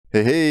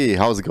Hey,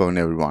 how's it going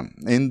everyone?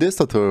 In this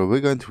tutorial we're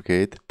going to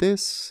create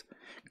this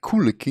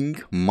cool looking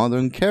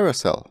modern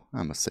carousel.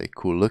 I must say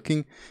cool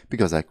looking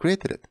because I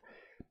created it.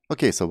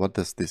 Okay, so what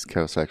does this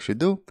carousel actually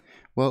do?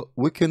 Well,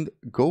 we can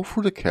go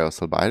through the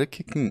carousel by either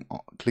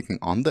clicking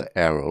on the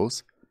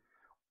arrows.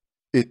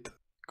 It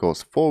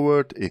goes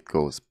forward, it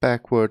goes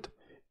backward.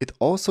 It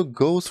also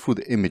goes through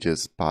the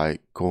images by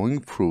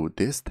going through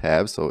this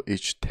tab. So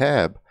each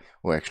tab,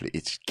 or actually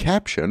each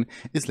caption,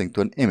 is linked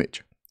to an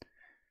image.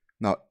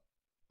 Now,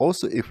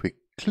 also, if we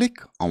click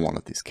on one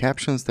of these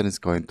captions, then it's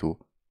going to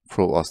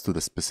throw us to the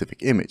specific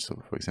image.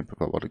 So for example,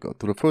 if I want to go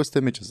to the first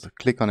image, just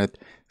click on it,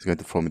 it's going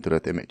to throw me to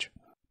that image.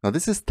 Now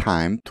this is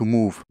timed to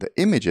move the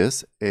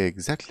images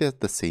exactly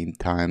at the same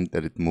time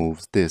that it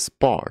moves this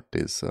bar.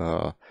 It's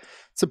a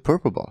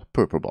purple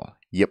ball,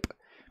 yep.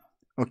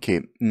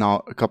 Okay,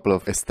 now a couple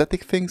of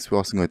aesthetic things. We're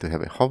also going to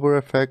have a hover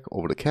effect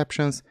over the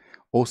captions.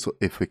 Also,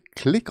 if we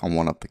click on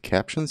one of the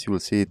captions, you will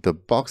see the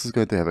box is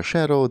going to have a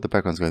shadow, the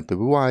background is going to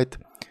be white,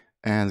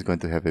 and it's going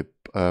to have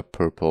a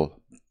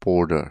purple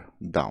border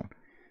down.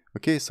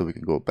 Okay, so we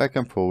can go back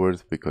and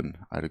forward. We can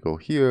either go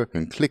here,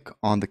 we can click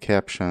on the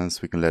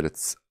captions, we can let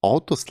it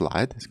auto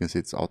slide. As you can see,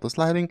 it's auto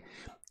sliding.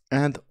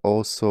 And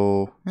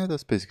also, yeah,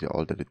 that's basically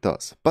all that it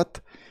does.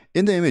 But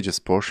in the images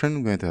portion,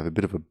 we're going to have a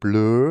bit of a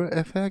blur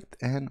effect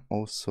and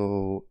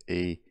also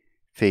a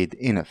fade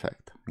in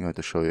effect. I'm going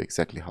to show you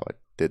exactly how I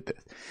did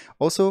this.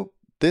 Also,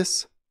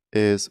 this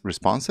is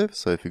responsive.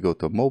 So if you go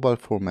to a mobile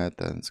format,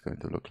 then it's going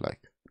to look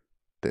like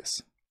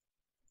this.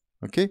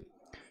 Okay,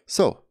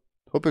 so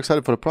hope you're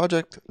excited for the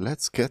project.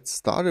 Let's get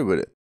started with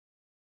it.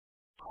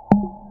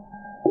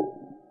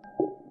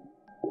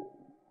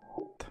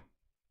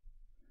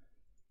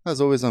 As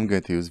always, I'm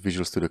going to use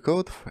Visual Studio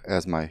Code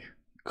as my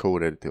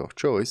code editor of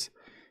choice.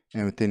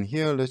 And within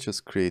here, let's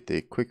just create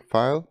a quick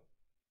file.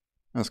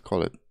 Let's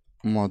call it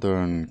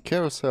modern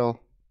carousel.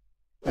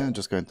 And I'm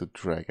just going to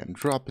drag and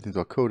drop it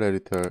into a code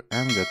editor.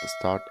 And I'm going to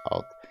start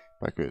out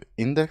by creating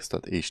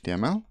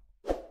index.html.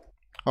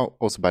 Oh,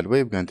 also, by the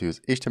way, we're going to use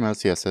HTML,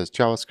 CSS,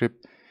 JavaScript,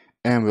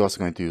 and we're also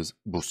going to use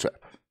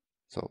Bootstrap.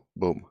 So,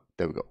 boom,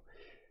 there we go.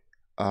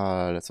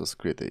 Let's also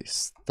create a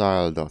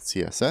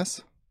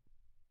style.css.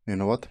 You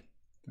know what?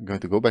 I'm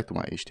going to go back to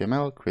my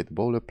HTML, create a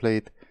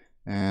boilerplate,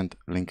 and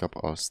link up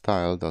our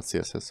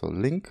style.css. So,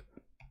 link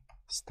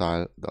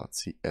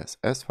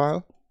style.css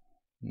file.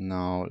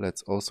 Now,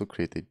 let's also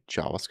create a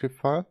JavaScript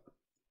file.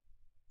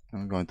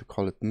 I'm going to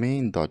call it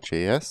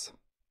main.js.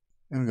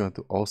 And we're going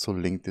to also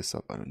link this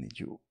up. I don't need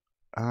you.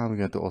 We're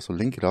going to also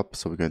link it up.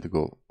 So we're going to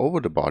go over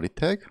the body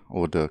tag,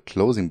 or the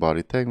closing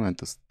body tag. We're going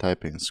to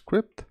type in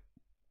script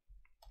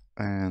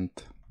and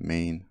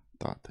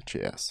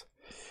main.js.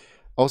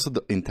 Also,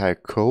 the entire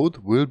code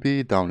will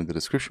be down in the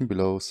description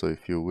below. So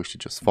if you wish to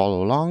just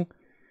follow along,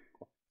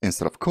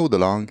 instead of code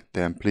along,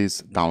 then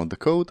please download the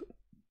code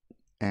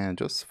and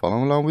just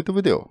follow along with the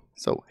video.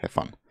 So have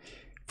fun.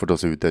 For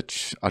those of you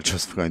that are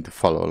just going to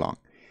follow along.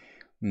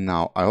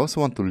 Now, I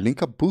also want to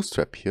link up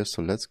Bootstrap here.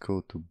 So let's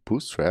go to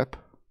Bootstrap.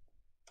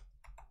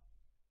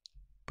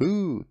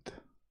 Boot,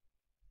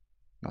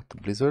 not the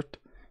Blizzard.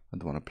 I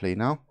don't want to play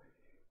now.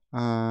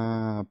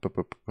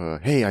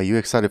 Hey, are you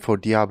excited for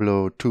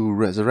Diablo 2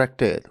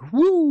 Resurrected?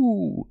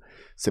 Woo!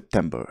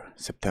 September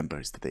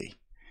is the day.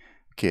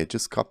 Okay, I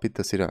just copied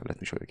the city. Let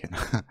me show you again.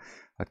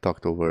 I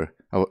talked over.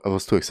 I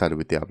was too excited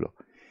with Diablo.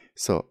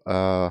 So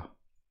go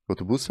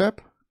to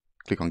Bootstrap,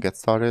 click on Get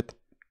Started,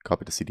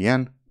 copy the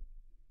CDN,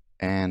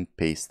 and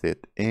paste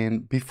it in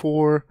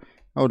before.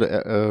 I would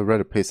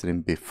rather paste it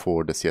in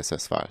before the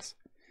CSS files.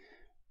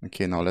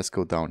 Okay, now let's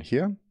go down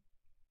here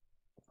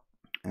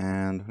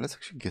and let's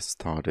actually get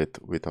started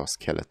with our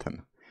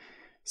skeleton.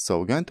 So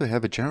we're going to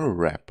have a general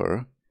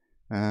wrapper,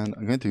 and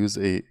I'm going to use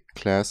a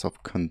class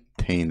of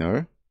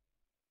container,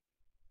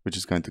 which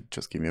is going to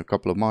just give me a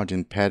couple of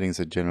margin paddings,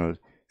 a general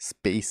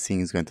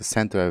spacing, is going to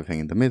center everything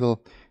in the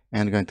middle,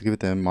 and I'm going to give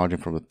it a margin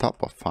from the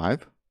top of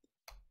 5.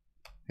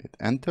 Hit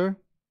enter,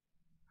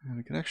 and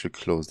we can actually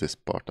close this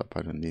part up.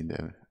 I don't need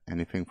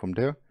anything from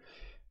there.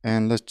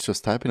 And let's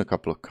just type in a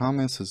couple of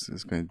comments. This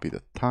is going to be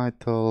the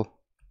title.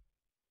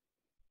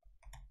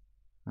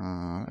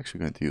 I'm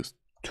actually going to use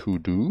to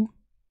do.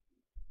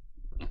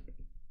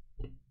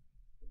 We're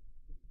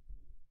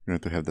going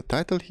to have the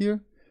title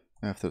here.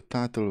 After the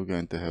title, we're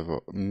going to have a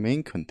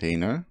main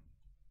container.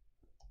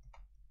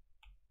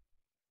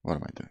 What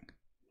am I doing?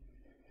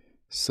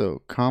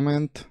 So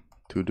comment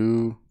to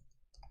do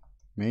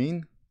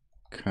main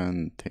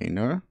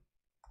container.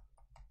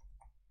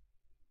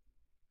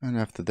 And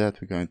after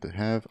that, we're going to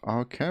have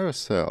our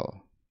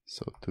carousel.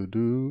 So to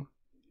do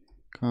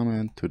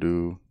comment to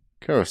do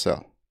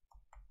carousel.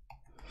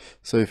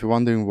 So if you're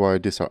wondering why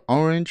these are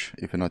orange,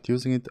 if you're not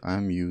using it,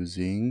 I'm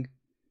using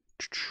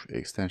an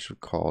extension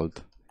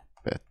called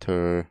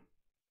Better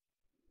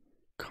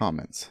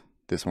Comments.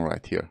 This one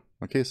right here.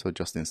 Okay, so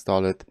just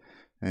install it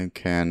and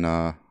can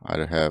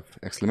either have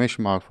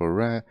exclamation mark for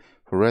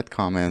red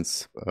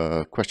comments,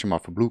 question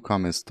mark for blue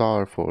comments,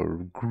 star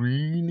for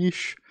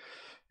greenish,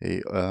 a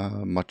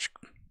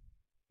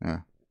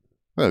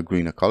well,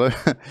 greener color.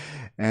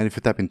 And if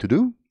you tap into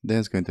do, then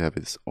it's going to have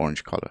this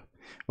orange color.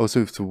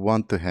 Also, if you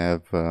want to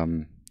have a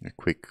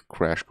quick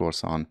crash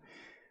course on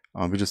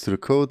Visual Studio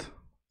Code,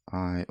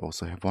 I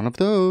also have one of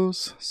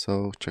those.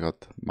 So check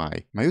out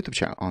my YouTube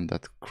channel on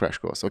that crash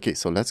course. Okay,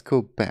 so let's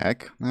go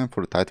back. And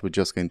for the title, we're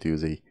just going to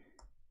use a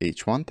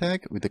h1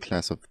 tag with the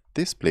class of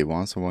display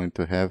one. So we're going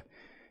to have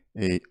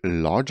a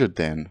larger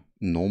than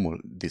normal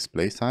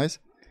display size.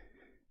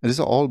 And these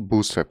are all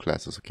Bootstrap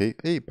classes, okay?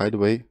 Hey, by the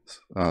way,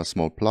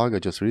 small plug, I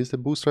just released a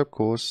Bootstrap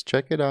course.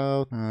 Check it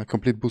out.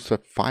 Complete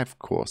Bootstrap 5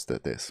 course,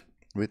 that is,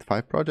 with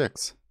 5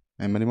 projects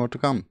and many more to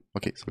come.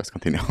 Okay, so let's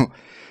continue.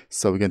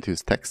 So we're going to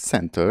use text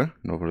center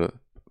in order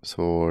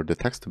for the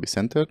text to be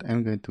centered, and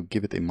we're going to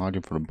give it a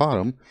margin from the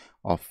bottom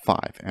of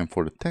 5. And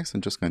for the text,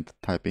 I'm just going to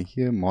type in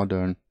here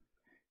modern,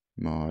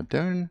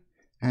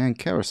 and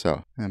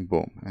carousel, and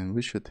boom. And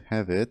we should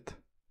have it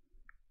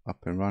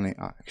up and running.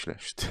 Actually, I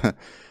should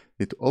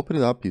need to open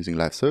it up using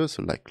live server.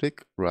 So right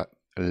click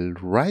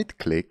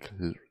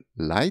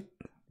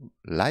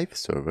live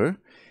server,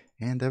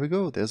 and there we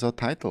go. There's our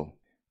title.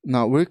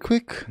 Now, very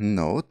quick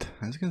note,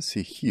 as you can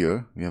see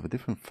here, we have a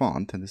different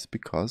font, and this is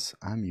because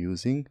I'm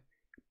using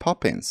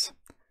pop-ins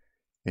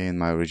in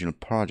my original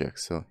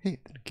project. So hey,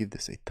 give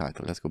this a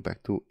title. Let's go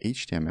back to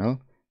HTML,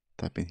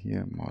 type in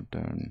here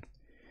modern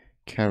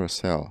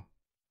carousel.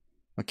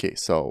 Okay,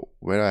 so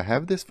where I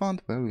have this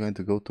font, well, we're going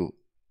to go to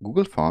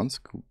Google Fonts,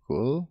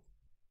 Google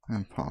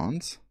and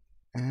Fonts,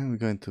 and we're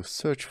going to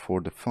search for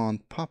the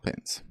font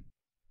pop-ins.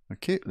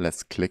 Okay,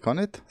 let's click on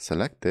it,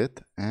 select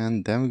it,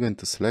 and then we're going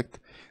to select,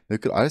 you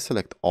could either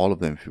select all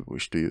of them if you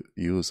wish to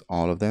use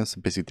all of them.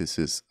 So basically this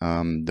is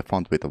the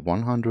font weight of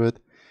 100,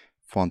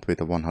 font weight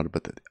of 100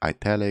 but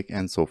italic,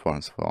 and so far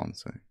and so on.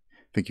 So I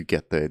think you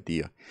get the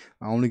idea.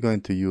 I'm only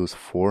going to use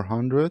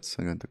 400, so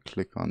I'm going to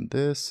click on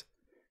this,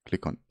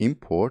 click on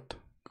import,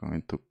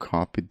 going to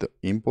copy the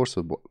import,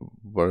 so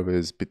whatever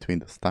is between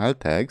the style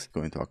tags,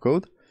 go into our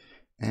code,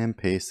 and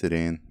paste it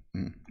in,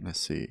 let's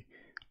see,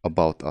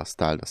 about our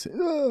style.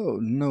 Oh,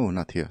 no,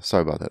 not here.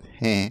 Sorry about that.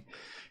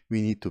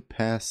 We need to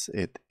pass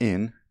it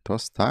in to our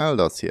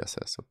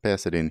style.css. So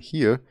pass it in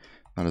here.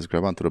 Now let's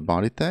grab onto the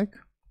body tag.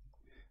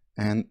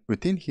 And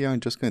within here, I'm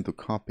just going to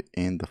copy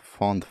in the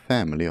font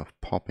family of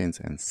pop-ins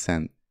and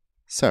sans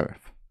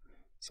serif.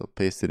 So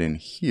paste it in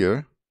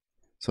here.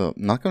 So I'm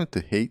not going to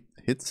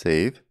hit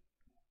save.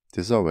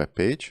 This is our web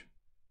page.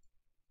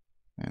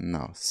 And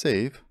now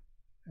save.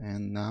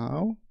 And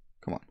now,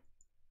 come on.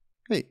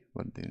 Hey,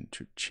 what didn't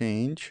you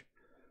change?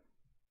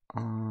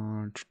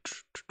 Why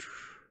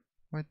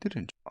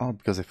didn't you? Oh,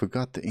 because I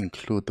forgot to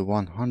include the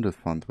 100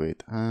 font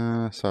weight.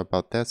 Sorry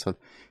about that. So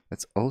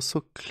let's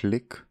also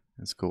click,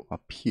 let's go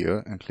up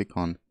here and click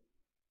on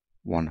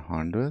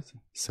 100,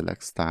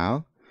 select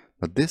style.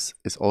 But this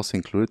is also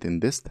included in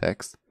this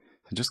text.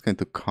 I'm just going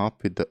to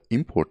copy the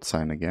import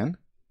sign again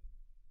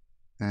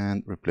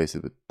and replace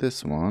it with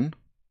this one.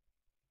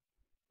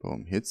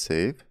 Boom, hit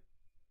save.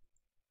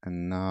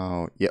 And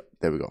now, yep,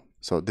 there we go.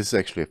 So this is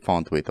actually a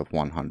font weight of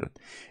 100.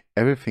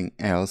 Everything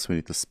else, we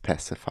need to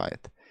specify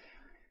it.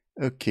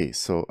 Okay,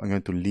 so I'm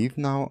going to leave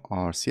now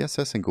our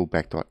CSS and go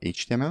back to our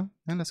HTML.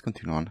 And let's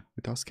continue on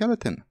with our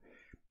skeleton.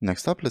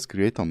 Next up, let's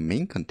create our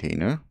main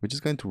container, which is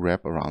going to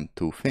wrap around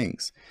 2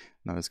 things.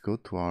 Now let's go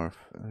to our,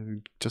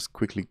 just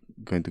quickly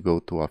going to go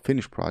to our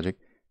finished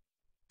project.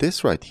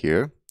 This right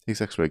here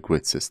is actually a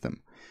grid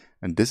system.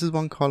 And this is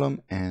one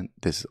column, and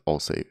this is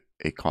also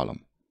a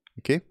column.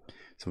 Okay.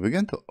 So we're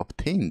going to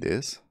obtain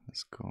this.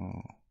 Let's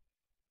go.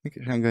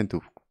 I'm going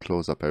to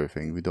close up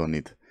everything. We don't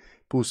need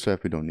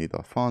Bootstrap. We don't need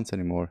our fonts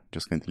anymore.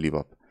 Just going to leave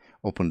up,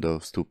 open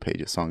those 2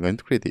 pages. So I'm going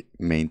to create a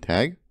main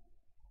tag.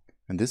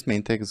 And this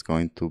main tag is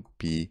going to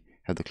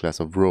have the class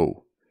of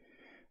row.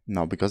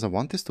 Now, because I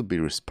want this to be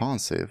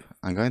responsive,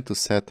 I'm going to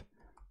set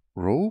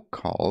row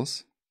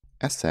calls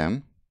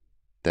sm-2,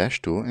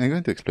 and I'm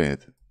going to explain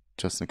it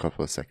just in a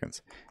couple of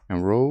seconds.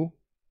 And row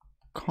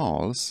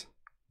calls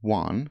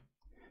 1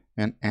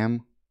 and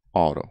m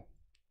auto.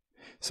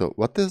 So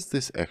what does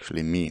this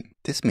actually mean?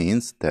 This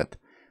means that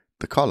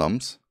the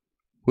columns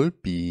will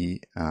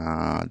be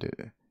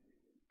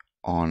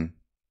on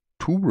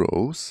 2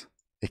 rows,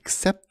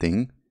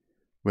 excepting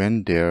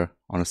when they're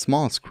on a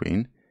small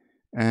screen,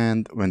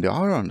 and when they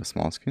are on a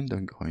small screen,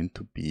 they're going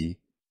to be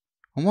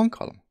on 1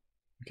 column.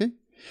 Okay,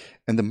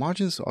 and the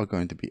margins are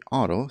going to be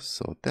auto.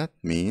 So that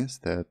means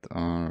that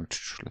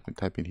let me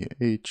type in here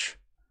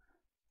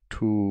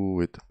h2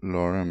 with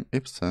lorem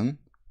ipsum.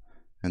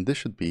 And this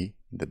should be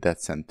the dead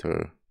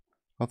center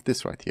of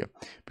this right here,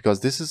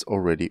 because this is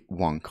already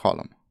 1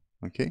 column.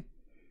 Okay,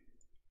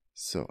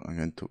 so I'm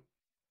going to,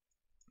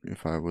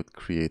 if I would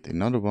create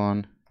another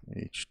one,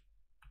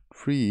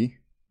 h3,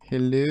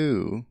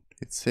 hello,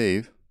 hit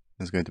save,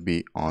 it's going to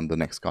be on the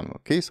next column.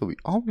 Okay, so we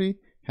already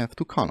have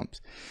 2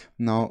 columns.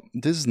 Now,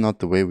 this is not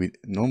the way we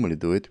normally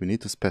do it. We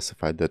need to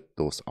specify that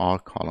those are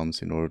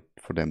columns in order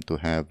for them to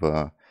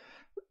have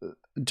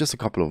just a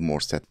couple of more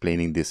steps,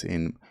 explaining this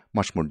in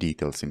much more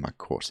details in my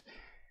course.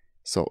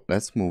 So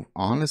let's move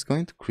on. Let's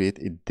going to create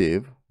a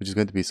div, which is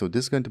going to be, so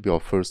this is going to be our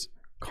first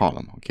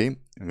column. Okay,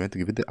 I'm going to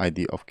give it the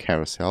ID of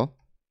carousel.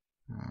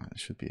 It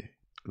should be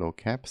low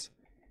caps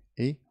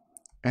A,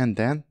 and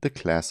then the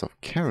class of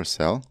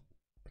carousel,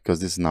 because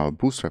this is now a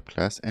Bootstrap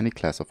class, any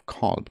class of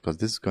call, because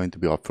this is going to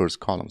be our first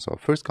column. So our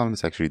first column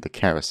is actually the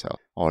carousel,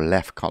 or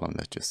left column,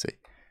 let's just say.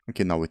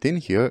 Okay, now within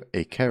here,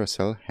 a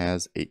carousel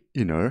has a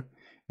inner,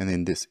 and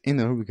in this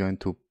inner, we're going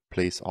to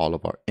place all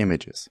of our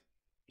images.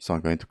 So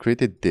I'm going to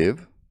create a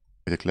div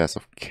with a class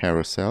of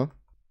carousel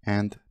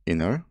and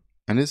inner,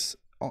 and this,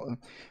 let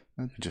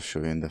me just show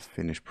you in the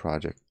finished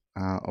project.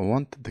 I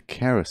want the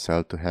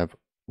carousel to have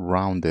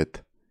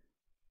rounded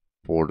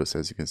borders,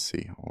 as you can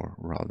see, or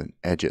rounded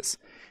edges,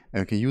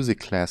 and we can use a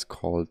class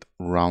called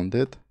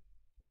rounded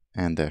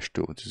and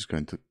 -2, which is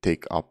going to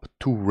take up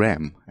 2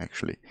 rem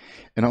actually.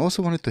 And I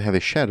also wanted to have a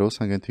shadow,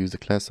 so I'm going to use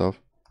the class of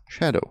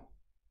shadow.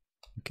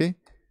 Okay,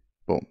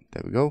 boom,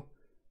 there we go.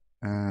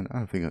 And I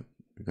don't think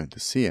we're going to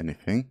see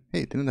anything.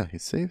 Hey, didn't I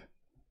hit save?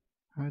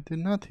 I did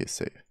not hit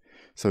save.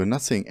 So we're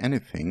not seeing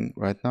anything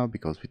right now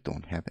because we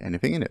don't have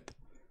anything in it.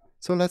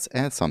 So let's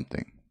add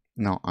something.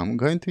 Now I'm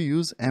going to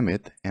use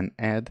emit and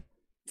add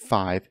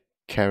 5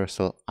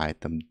 carousel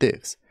item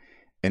divs.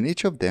 And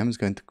each of them is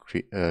going to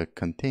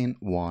contain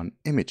 1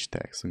 image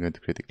tag. So I'm going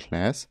to create a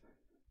class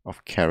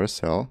of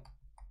carousel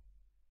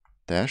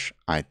dash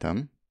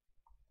item.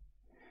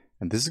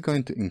 And this is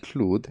going to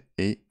include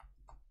a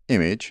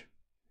image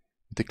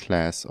with the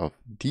class of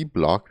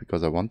dBlock,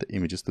 because I want the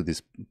images to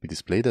be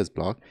displayed as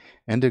block,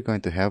 and they're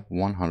going to have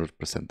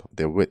 100% of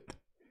their width.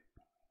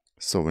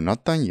 So we're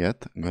not done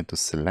yet. I'm going to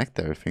select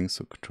everything.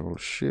 So Control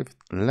Shift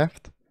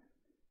left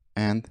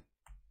and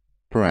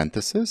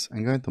parentheses.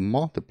 I'm going to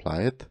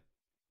multiply it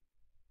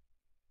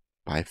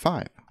by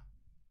 5.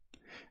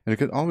 And you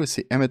can always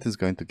see emit is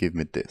going to give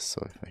me this.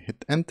 So if I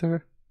hit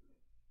enter,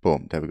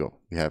 boom, there we go.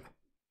 We have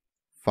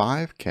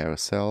 5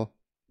 carousel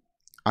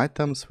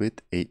items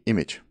with a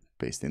image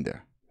pasted in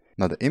there.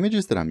 Now the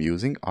images that I'm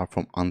using are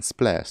from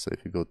Unsplash. So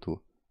if you go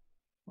to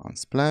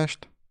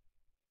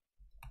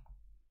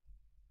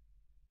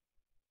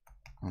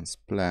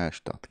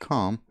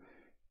unsplash.com,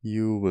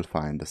 you will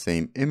find the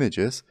same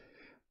images,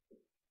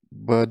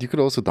 but you could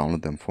also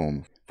download them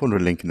from the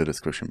link in the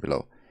description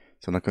below.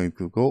 So I'm not going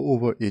to go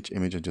over each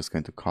image. I'm just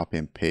going to copy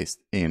and paste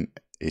in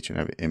each and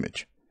every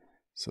image.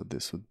 So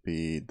this would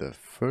be the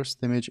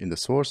first image in the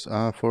source.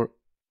 For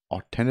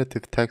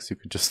alternative text, you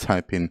could just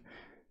type in ...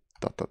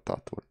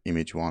 or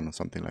image 1 or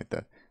something like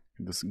that.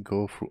 Just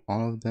go through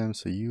all of them.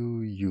 So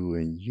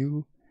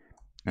you,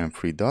 and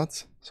 3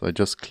 dots. So I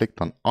just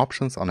clicked on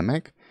options on a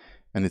Mac,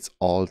 and it's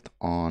Alt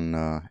on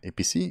a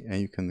PC,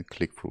 and you can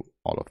click through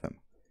all of them.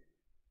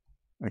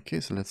 Okay,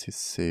 so let's hit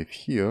save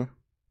here.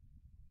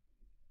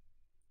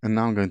 And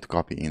now I'm going to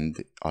copy in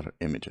the other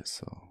images.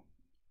 So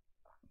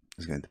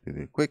it's going to be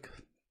very quick.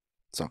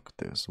 So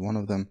there's one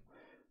of them.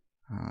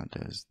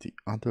 There's the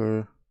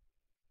other.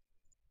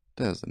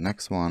 There's the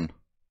next one.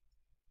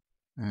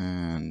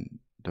 And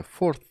the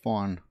 4th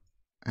one.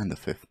 And the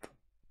 5th.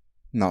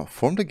 Now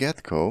from the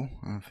get-go,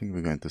 I don't think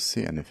we're going to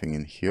see anything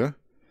in here,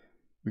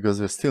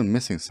 because we're still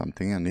missing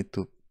something. I need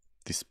to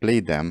display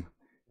them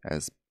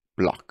as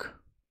block.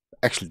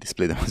 Actually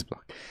display them as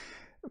block.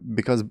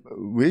 Because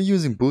we're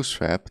using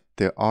Bootstrap,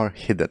 they are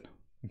hidden.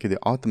 Okay,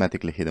 they're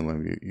automatically hidden when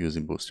we're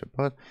using Bootstrap,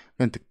 but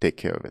we're going to take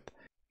care of it.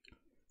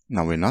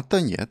 Now we're not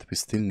done yet. We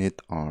still need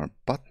our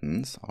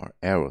buttons, our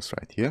arrows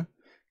right here.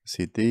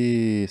 See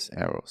these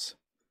arrows.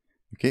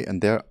 Okay,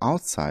 and they're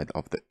outside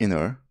of the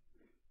inner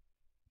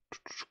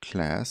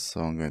class.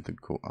 So I'm going to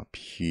go up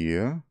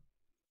here.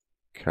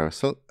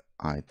 Carousel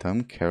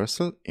item,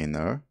 carousel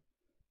inner.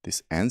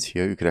 This ends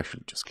here. You could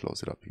actually just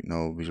close it up. You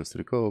know, Visual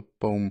Studio Code,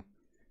 boom,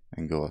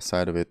 and go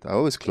outside of it. I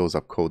always close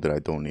up code that I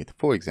don't need.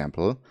 For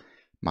example,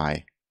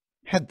 my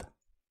head.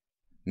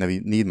 Never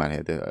need my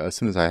head. As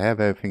soon as I have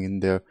everything in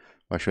there,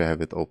 why should I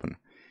have it open?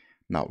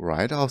 Now,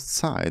 right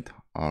outside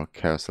our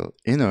carousel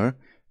inner,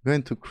 we're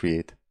going to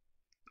create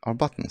our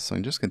buttons. So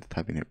I'm just going to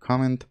type in your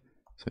comment.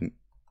 So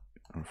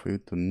for you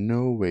to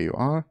know where you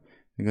are,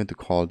 I'm going to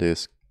call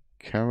this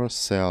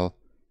carousel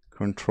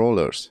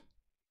controllers.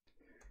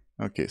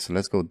 Okay, so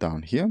let's go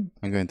down here.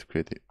 I'm going to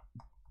create a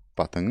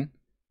button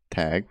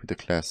tag with the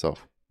class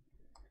of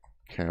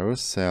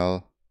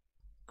carousel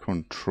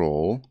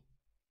control,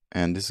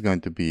 and this is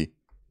going to be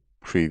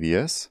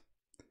previous,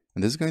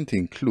 and this is going to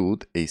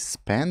include a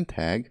span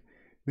tag,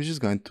 which is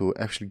going to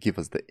actually give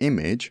us the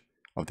image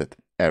of that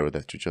arrow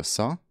that you just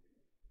saw,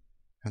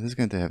 and this is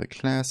going to have a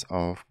class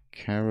of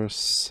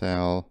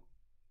carousel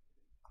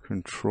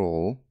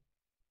control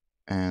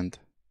and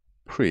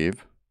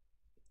priv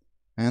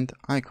and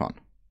icon.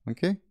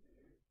 Okay,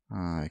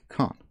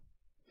 icon.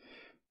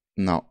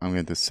 Now I'm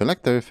going to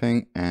select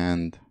everything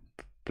and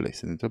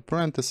place it into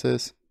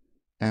parentheses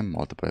and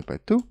multiply it by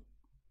 2.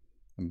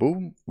 And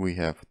boom, we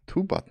have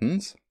 2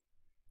 buttons.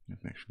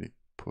 Let me actually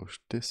push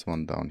this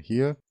one down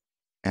here.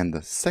 And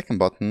the second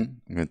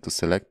button, I'm going to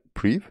select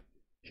priv,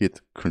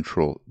 hit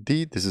Control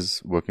D. This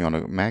is working on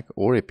a Mac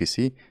or a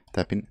PC.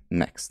 Type in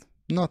next,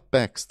 not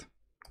next,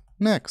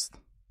 next.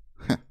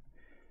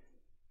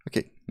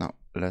 Okay, Now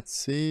let's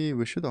see,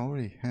 we should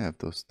already have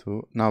those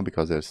two now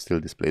because they're still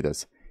displayed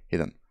as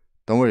hidden.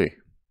 Don't worry.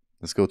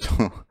 Let's go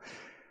to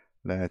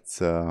let's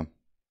go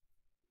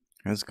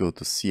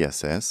to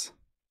CSS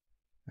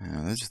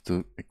and let's just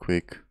do a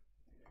quick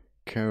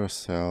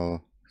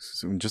carousel.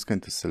 So I'm just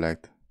going to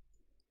select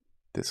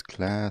this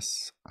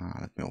class.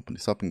 Let me open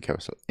this up in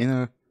carousel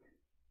inner.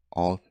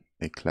 All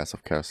a class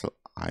of carousel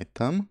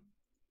item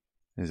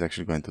is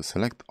actually going to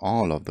select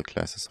all of the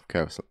classes of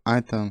carousel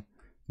item.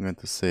 I'm going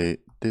to say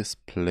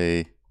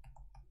display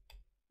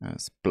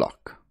as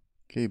block.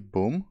 Okay,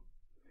 boom.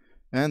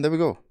 And there we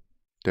go.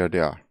 There they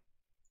are.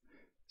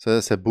 So as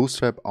I said,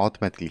 Bootstrap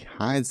automatically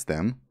hides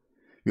them.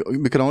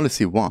 We can only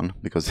see one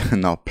because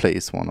now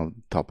place one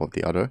on top of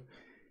the other.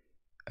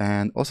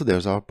 And also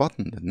there's our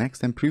button, the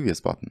next and previous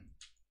button.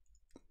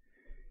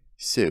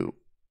 So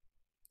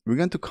we're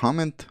going to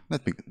comment.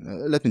 Let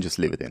me just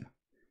leave it in.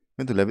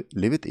 I'm going to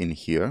leave it in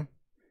here.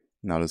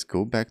 Now let's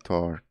go back to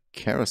our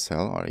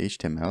carousel, our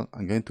HTML.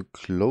 I'm going to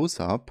close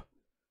up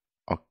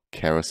our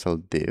carousel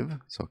div,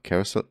 so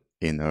carousel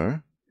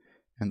inner,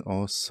 and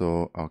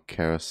also our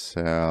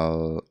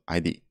carousel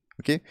ID.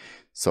 Okay,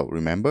 so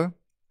remember,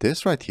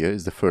 this right here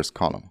is the first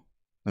column.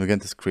 Now we're going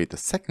to create a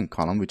second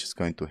column, which is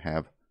going to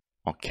have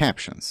our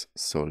captions.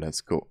 So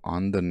let's go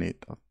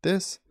underneath of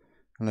this,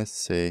 and let's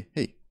say,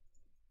 hey,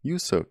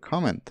 user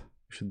comment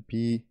should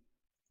be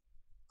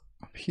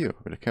up here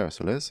where the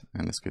carousel is,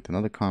 and let's create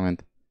another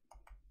comment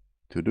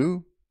to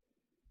do,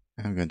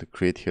 and I'm going to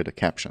create here the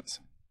captions.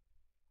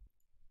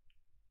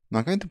 Now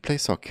I'm going to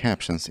place our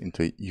captions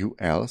into a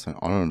UL, so an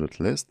ordered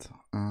list.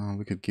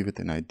 We could give it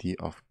an ID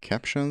of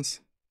captions,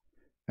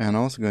 and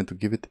I'm also going to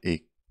give it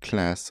a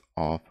class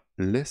of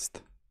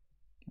list.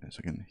 As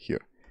again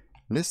here,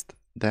 list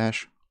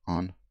dash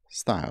on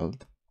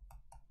styled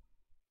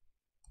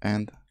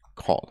and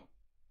call,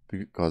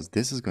 because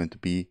this is going to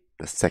be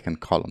the second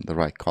column, the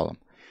right column.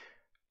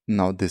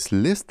 Now this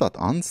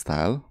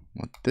list.onStyle,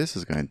 what this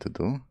is going to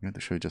do, I'm going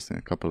to show you just in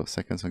a couple of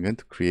seconds. I'm going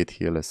to create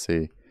here, let's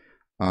say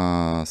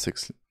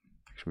 6,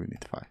 actually we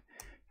need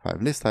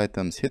 5 list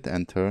items, hit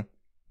enter.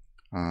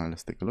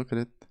 Let's take a look at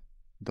it.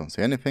 Don't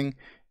say anything.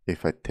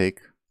 If I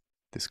take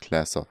this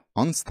class of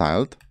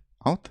onStyled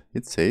out,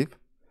 hit save,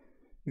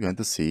 you're going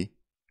to see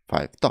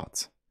 5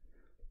 dots.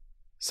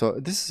 So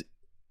this is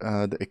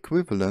the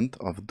equivalent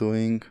of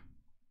doing,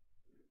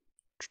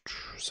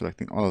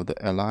 selecting all of the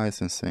LIs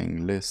and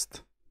saying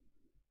list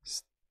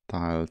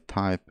style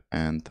type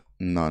and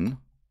none.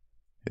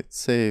 Hit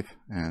save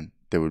and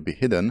they will be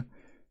hidden.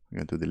 I'm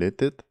going to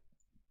delete it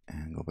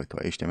and go back to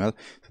HTML.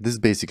 So this is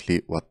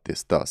basically what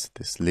this does.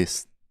 This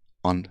list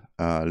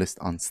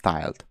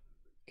onStyled.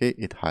 Okay,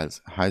 it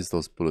hides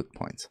those bullet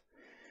points.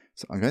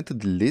 So I'm going to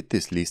delete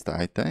these list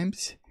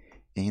items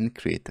and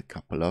create a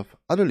couple of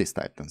other list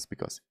items,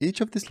 because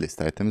each of these list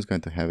items is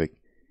going to have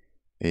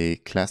a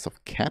class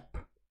of cap,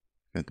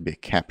 going to be a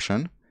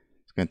caption.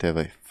 It's going to have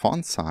a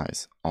font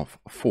size of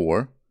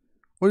 4,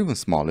 or even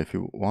smaller if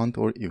you want,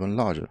 or even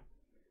larger.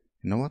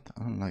 You know what?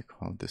 I don't like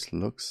how this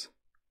looks.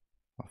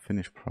 Our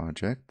finished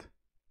project.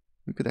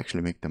 We could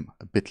actually make them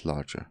a bit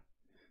larger.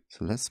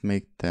 So let's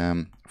make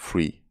them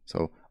 3.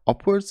 So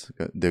upwards,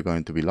 they're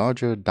going to be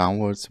larger.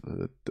 Downwards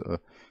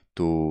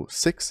to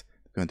 6,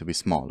 they're going to be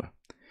smaller.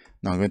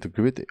 Now I'm going to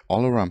give it an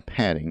all-around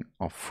padding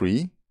of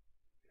 3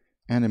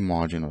 and a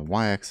margin on the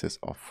y-axis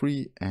of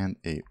 3 and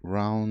a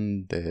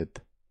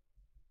rounded,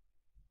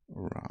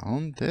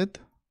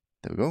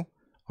 there we go,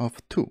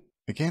 of 2.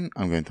 Again,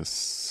 I'm going to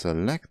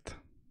select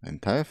the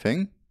entire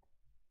thing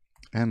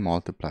and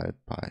multiply it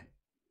by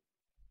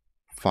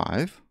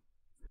 5.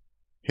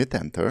 Hit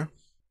enter.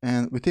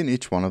 And within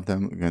each one of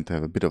them, we're going to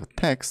have a bit of a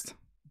text,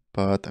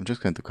 but I'm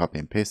just going to copy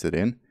and paste it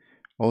in.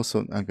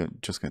 Also, I'm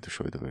just going to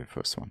show you the very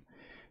first one.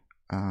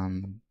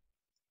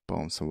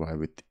 Boom. So while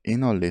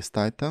within our list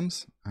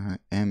items, I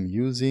am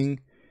using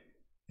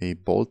a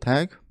bold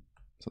tag.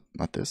 So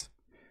not this.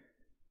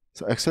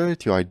 So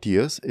accelerate your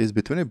ideas is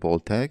between a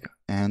bold tag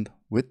and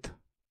with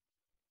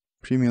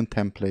premium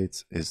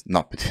templates is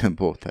not between a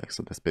bold tag.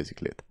 So that's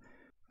basically it.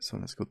 So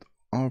let's go to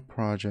our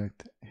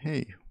project.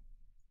 Hey,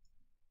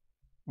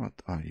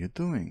 what are you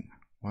doing?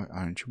 Why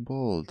aren't you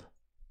bold?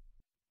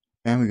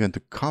 And we're going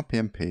to copy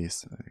and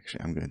paste.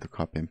 Actually, I'm going to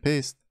copy and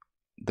paste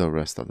the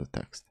rest of the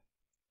text.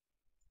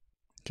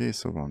 Okay,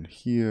 so one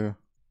here,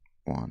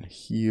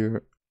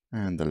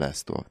 and the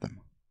last 2 of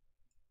them.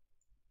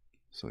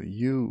 So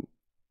you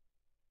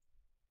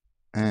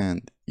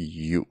and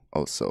you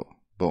also.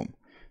 Boom.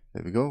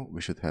 There we go.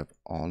 We should have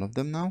all of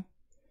them now.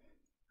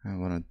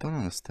 And what I don't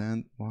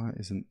understand, why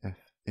isn't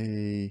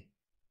FA?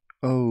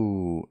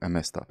 Oh, I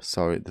messed up.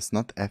 Sorry, that's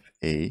not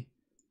FA.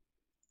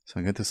 So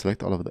I'm going to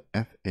select all of the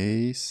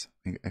FAs.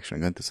 Actually,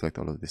 I'm going to select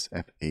all of this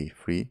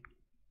FA3.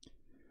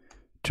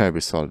 Try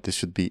resolve. This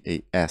should be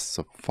a S,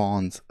 so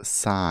font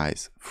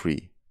size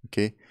 3.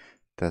 Okay,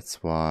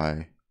 that's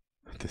why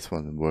this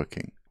wasn't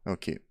working.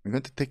 Okay, I'm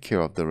going to take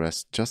care of the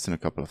rest just in a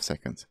couple of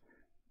seconds.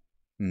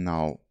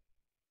 Now,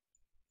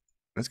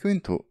 let's go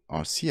into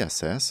our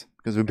CSS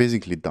because we're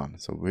basically done.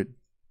 So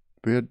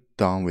we're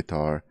done with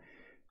our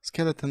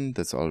skeleton.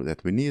 That's all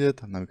that we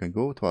needed. Now we can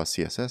go to our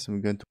CSS and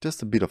we're going to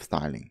just a bit of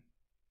styling.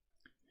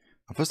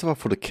 Now, first of all,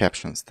 for the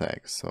captions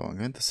tag. So I'm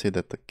going to say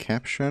that the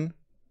caption,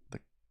 the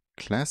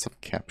class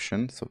of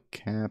caption, so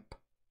cap,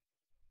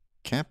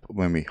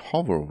 when we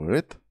hover over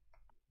it,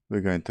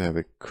 we're going to have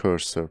a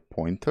cursor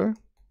pointer.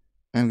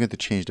 And I'm going to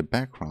change the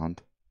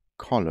background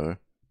color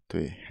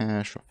to a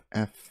hash of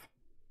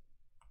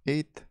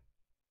F8,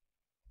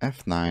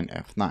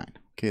 F9, F9.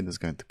 Okay, that's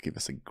going to give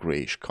us a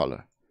grayish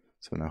color.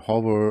 So when I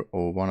hover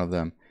over one of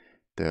them,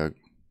 the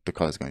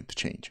color is going to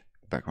change,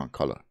 the background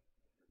color.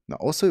 Now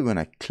also when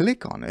I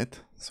click on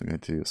it, so I'm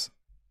going to use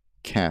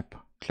cap,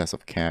 class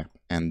of cap,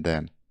 and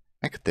then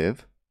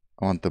active,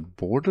 I want the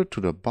border to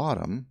the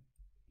bottom,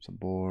 so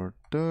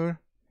border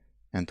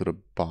and to the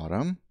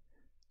bottom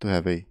to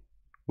have a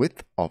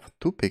width of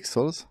 2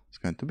 pixels. It's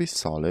going to be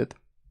solid,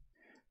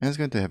 and it's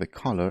going to have a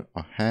color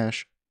of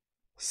hash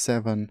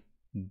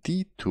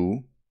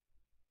 7D2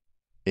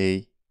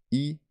 A,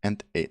 E,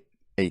 and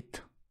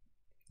 8.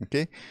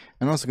 Okay,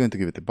 and also going to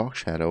give it a box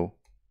shadow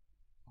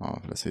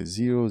of, let's say,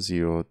 0,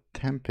 0,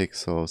 10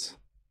 pixels,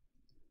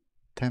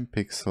 10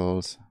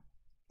 pixels,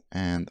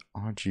 and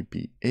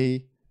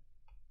RGBA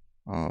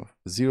of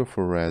 0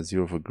 for red,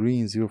 0 for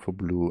green, 0 for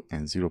blue,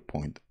 and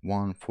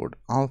 0.1 for the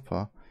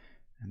alpha.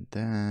 And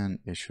then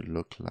it should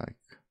look like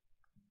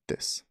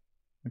this.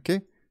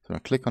 Okay, so I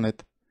click on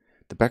it.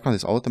 The background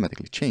is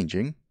automatically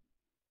changing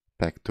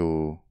back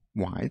to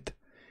white,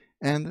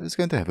 and it's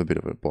going to have a bit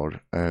of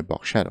a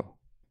box shadow.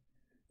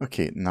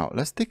 Okay, now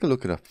let's take a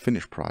look at a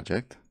finished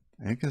project,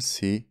 and you can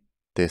see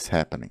this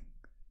happening.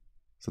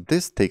 So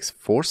this takes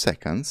 4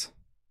 seconds,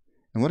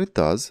 and what it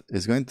does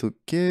is going to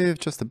give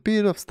just a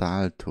bit of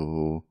style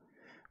to,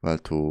 well,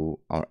 to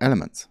our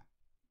elements.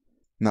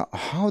 Now,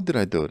 how did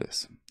I do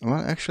this?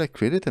 Well, actually, I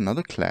created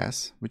another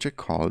class which I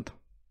called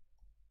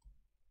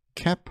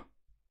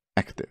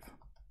capActive,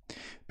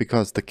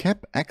 because the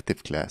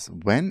capActive class,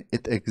 when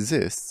it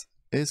exists,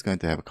 is going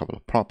to have a couple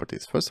of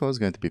properties. First of all, it's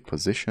going to be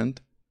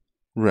positioned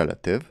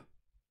relative,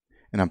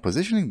 and I'm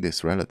positioning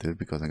this relative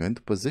because I'm going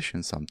to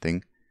position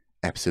something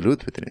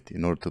absolute within it.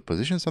 In order to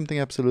position something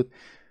absolute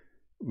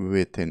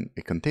within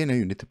a container,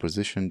 you need to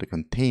position the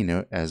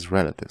container as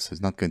relative. So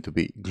it's not going to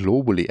be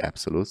globally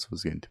absolute, so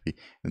it's going to be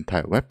the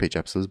entire web page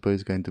absolute, but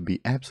it's going to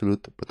be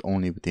absolute, but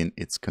only within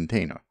its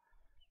container.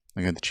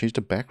 I'm going to change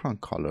the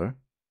background color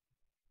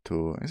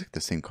to exactly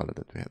the same color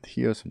that we had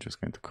here. So I'm just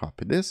going to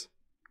copy this,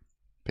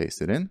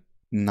 paste it in.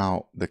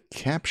 Now the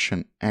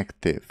caption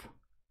active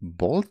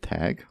bold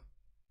tag.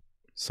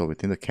 So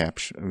within the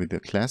caption, with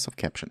the class of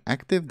caption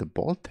active, the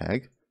bold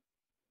tag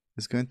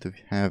is going to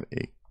have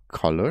a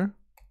color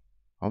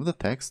of the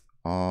text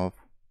of,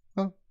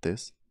 well,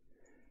 this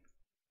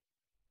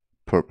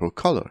purple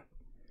color.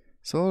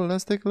 So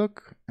let's take a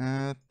look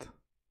at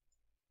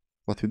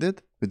what we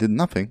did. We did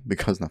nothing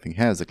because nothing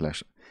has a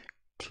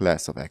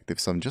class of active.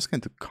 So I'm just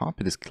going to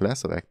copy this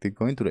class of active,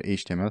 go into the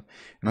HTML,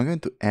 and I'm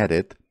going to add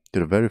it to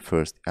the very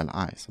first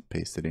li. So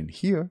paste it in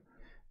here,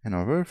 and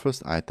our very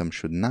first item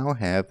should now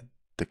have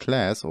the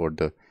class or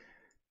the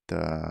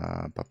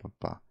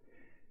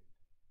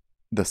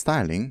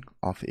styling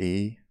of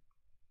a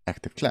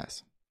active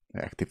class,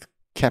 active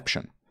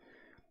caption.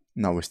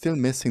 Now we're still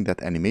missing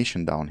that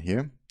animation down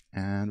here,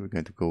 and we're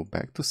going to go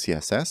back to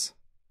CSS,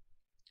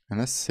 and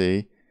let's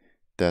say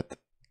that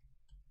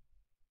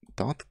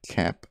dot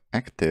cap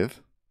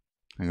active,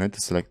 I'm going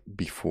to select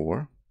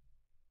before,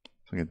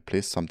 so I'm going to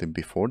place something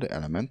before the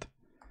element.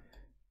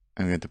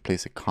 I'm going to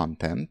place a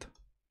content.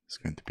 It's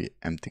going to be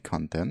empty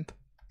content,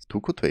 2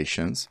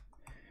 quotations.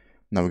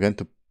 Now we're going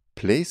to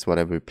place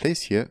whatever we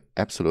place here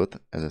absolute.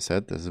 As I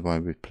said, this is why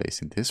we're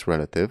placing this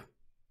relative.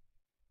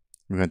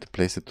 We're going to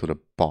place it to the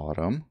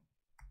bottom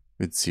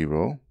with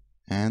 0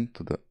 and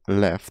to the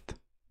left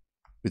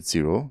with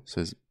 0.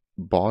 So it's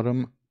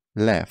bottom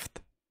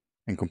left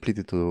and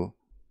completely to,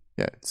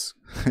 yeah,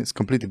 it's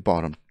completely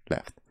bottom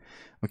left.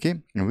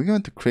 Okay, and we're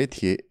going to create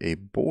here a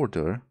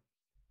border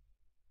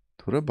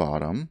to the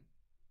bottom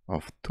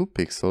of 2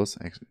 pixels,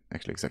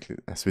 actually exactly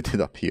as we did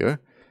up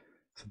here.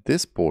 So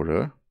this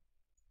border, I'm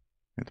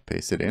going to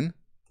paste it in,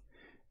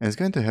 and it's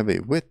going to have a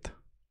width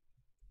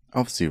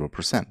of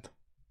 0%.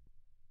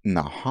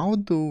 Now, how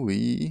do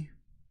we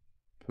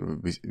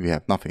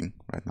have nothing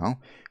right now.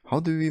 How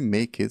do we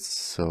make it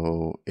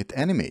so it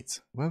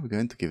animates? Well, we're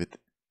going to give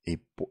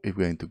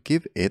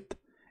it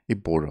a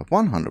border of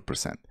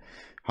 100%.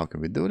 How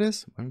can we do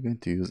this? Well, we're going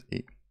to use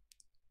a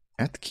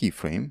at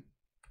keyframe.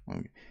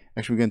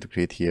 Actually, we're going to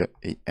create here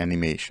a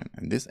animation,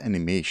 and this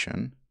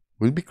animation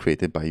will be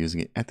created by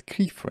using it at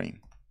keyframe.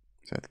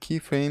 So at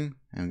keyframe,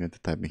 I'm going to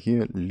type in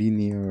here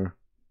linear,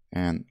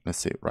 and let's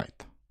say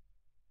right.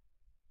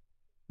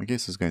 Okay,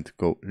 so it's going to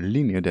go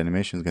linear. The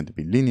animation is going to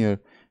be linear,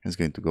 and it's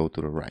going to go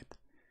to the right.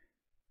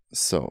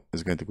 So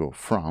it's going to go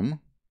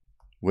from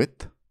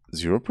width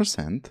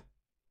 0%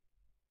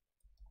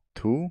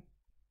 to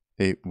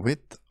a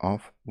width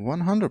of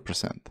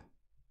 100%.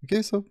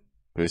 Okay, so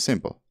very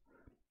simple.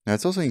 Now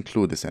let's also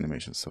include this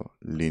animation. So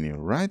linear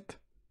right,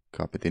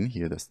 copy it in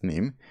here, that's the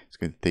name. It's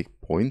going to take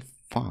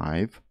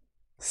 0.5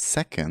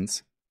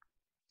 seconds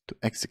to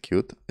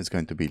execute is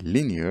going to be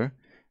linear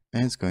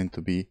and it's going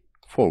to be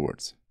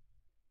forwards.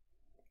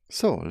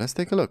 So let's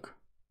take a look.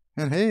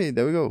 And hey,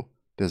 there we go.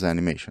 There's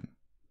animation.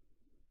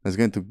 It's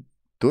going to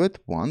do it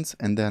once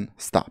and then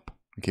stop.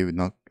 Okay,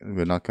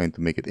 we're not going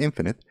to make it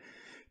infinite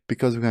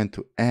because we're going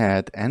to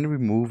add and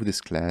remove this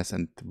class,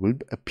 and it will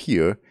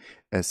appear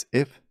as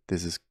if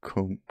this is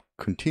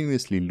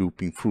continuously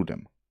looping through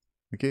them.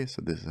 Okay,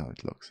 so this is how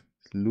it looks.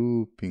 It's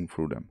looping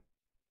through them.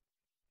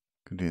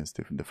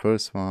 Continuously. The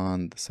first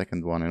one, the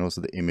second one, and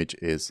also the image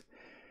is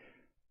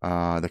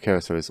the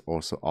carousel is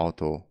also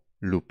auto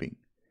looping.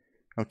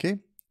 Okay,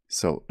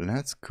 so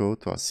let's go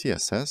to our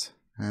CSS,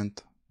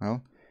 and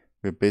well,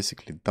 we're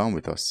basically done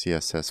with our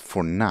CSS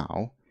for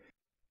now.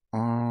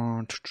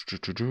 I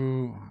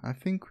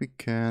think we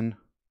can,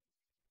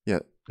 yeah,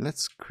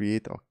 let's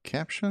create our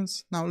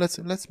captions. Now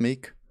let's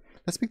make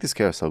this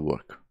carousel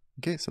work.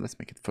 Okay, so let's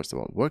make it first of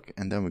all work,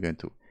 and then we're going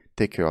to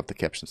take care of the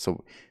captions.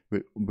 So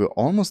we're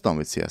almost done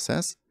with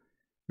CSS.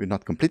 We're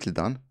not completely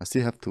done. I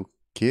still have to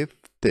give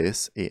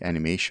this a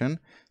animation.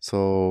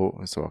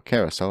 So our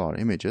carousel, our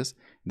images,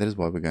 that is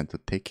why we're going to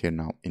take care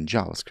now in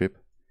JavaScript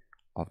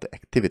of the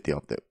activity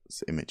of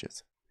those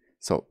images.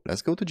 So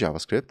let's go to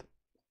JavaScript.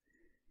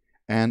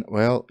 And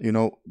well, you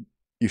know,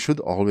 you should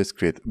always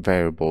create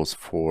variables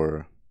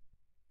for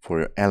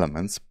your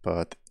elements,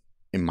 but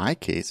in my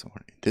case,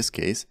 or in this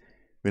case,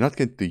 we're not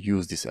going to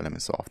use these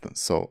elements so often.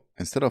 So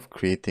instead of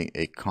creating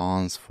a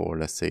cons for,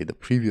 let's say, the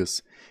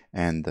previous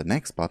and the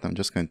next button, I'm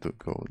just going to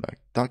go like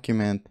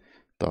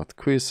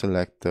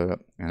document.querySelector,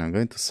 and I'm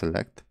going to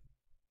select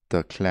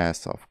the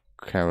class of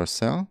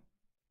carousel,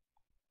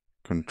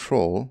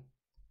 control,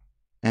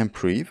 and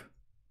prev.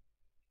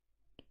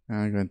 And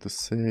I'm going to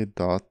say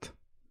dot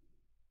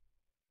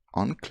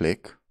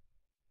onClick.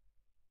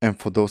 And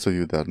for those of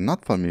you that are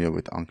not familiar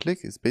with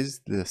onClick, it's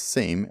basically the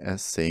same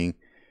as saying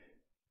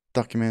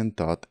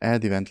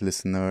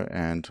document.addEventListener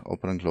and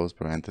open and close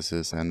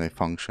parentheses and a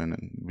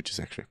function, which is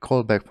actually a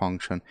callback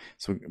function.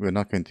 So we're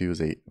not going to use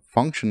a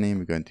function name,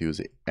 we're going to use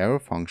an arrow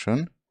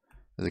function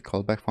as a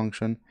callback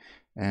function,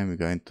 and we're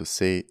going to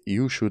say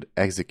you should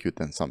execute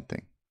then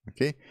something.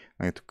 Okay,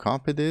 I'm going to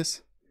copy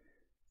this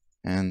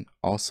and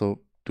also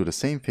do the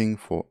same thing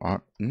for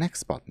our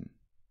next button.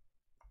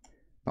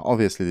 Now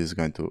obviously this is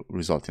going to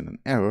result in an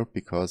error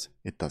because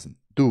it doesn't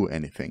do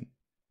anything.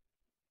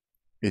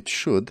 It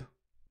should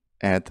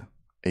add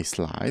a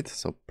slide,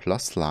 so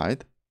plus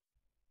slide,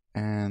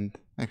 and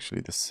actually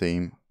the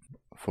same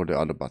for the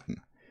other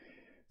button.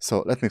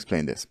 So let me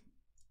explain this.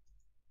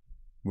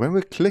 When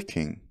we're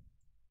clicking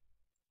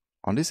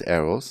on these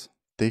arrows,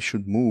 they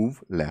should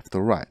move left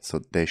or right,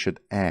 so they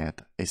should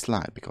add a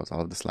slide because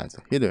all of the slides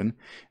are hidden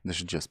and they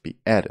should just be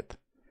added.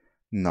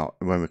 Now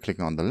when we're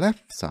clicking on the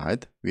left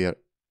side, we are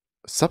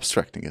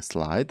subtracting a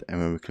slide, and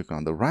when we click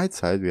on the right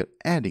side, we are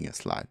adding a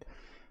slide.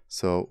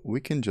 So we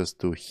can just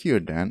do here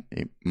then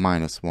a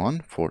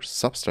 -1 for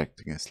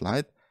subtracting a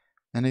slide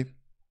and a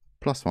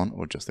 +1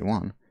 or just a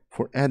 1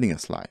 for adding a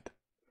slide.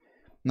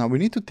 Now we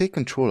need to take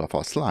control of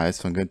our slides,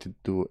 so we're going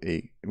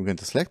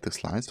to select the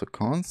slides, so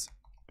cons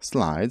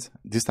slides.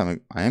 This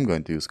time I am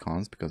going to use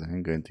cons because I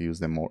am going to use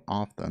them more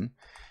often,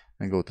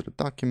 and go to the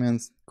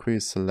documents,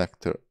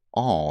 querySelector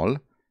all,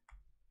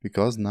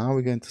 because now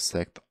we're going to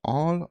select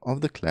all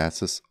of the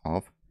classes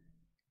of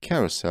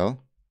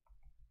carousel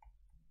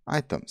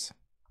items.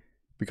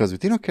 Because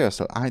within our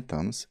carousel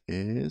items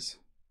is,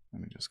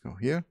 let me just go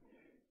here,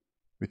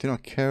 within our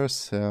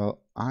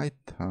carousel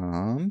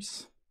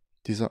items,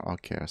 these are our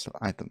carousel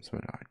items.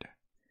 Where are they?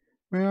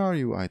 Where are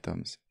you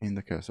items? In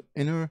the carousel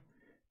inner,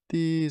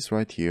 these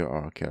right here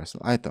are our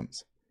carousel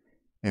items.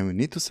 And we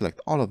need to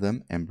select all of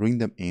them and bring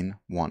them in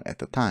one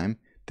at a time,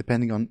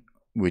 depending on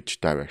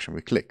which direction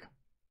we click.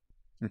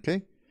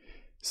 Okay,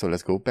 so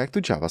let's go back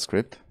to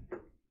JavaScript.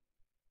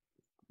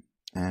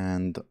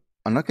 And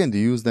I'm not going to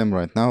use them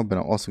right now, but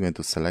I'm also going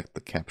to select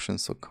the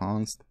captions. So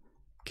const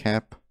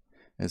cap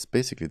is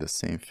basically the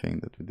same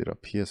thing that we did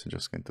up here. So I'm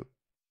just going to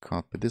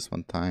copy this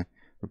one time,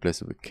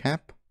 replace it with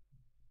cap.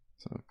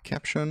 So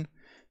caption,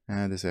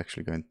 and this is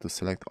actually going to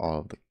select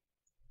all of the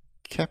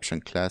caption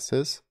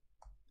classes.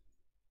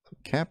 So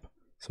cap,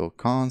 so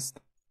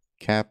const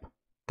cap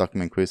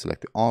document query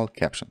select all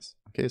captions.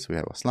 Okay, so we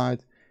have our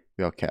slide,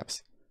 we have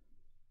caps.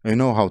 You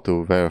know how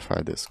to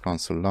verify this.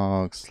 Console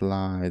log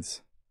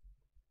slides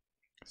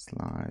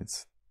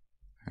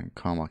and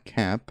comma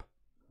cap.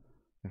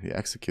 If you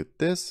execute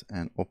this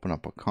and open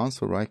up a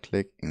console, right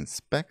click,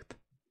 inspect,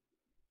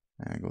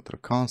 and go to the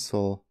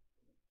console,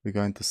 we're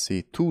going to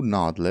see two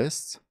node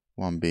lists,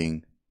 one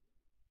being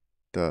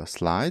the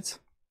slides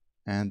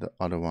and the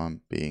other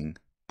one being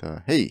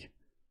the, hey,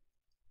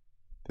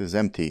 this is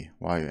empty.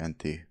 Why are you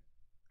empty?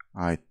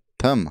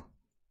 Item.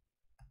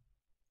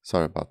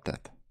 Sorry about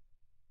that.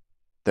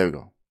 There we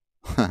go.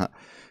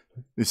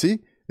 You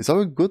see, it's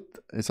always good.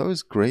 It's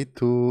always great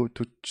to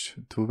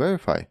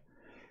verify.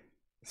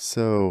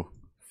 So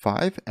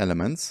 5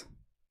 elements,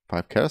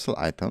 5 carousel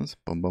items.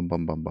 Boom, boom,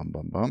 boom, boom, boom,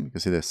 boom, boom. You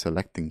can see they're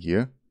selecting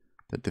here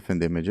the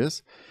different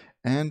images,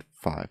 and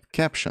 5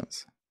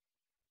 captions.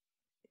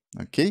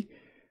 Okay,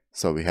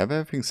 so we have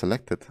everything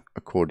selected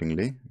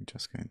accordingly. I'm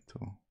just going to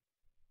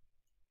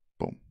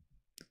boom.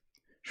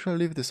 Should I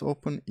leave this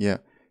open? Yeah.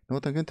 You know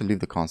what? I'm going to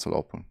leave the console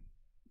open.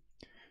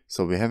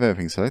 So we have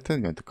everything selected.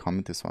 I'm going to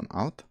comment this one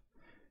out.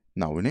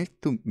 Now we need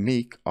to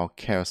make our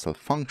carousel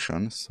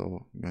function.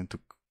 So I'm going to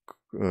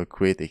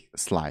create a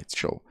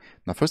slideshow.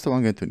 Now first of all,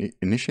 I'm going to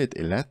initiate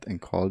a let and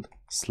called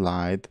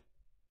slide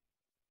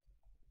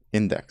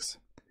index.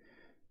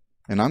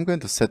 And I'm going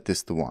to set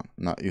this to 1.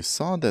 Now you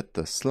saw that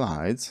the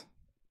slides,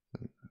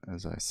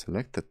 as I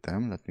selected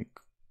them, let me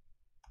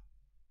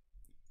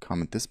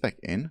comment this back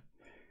in.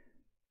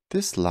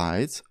 These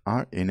slides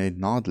are in a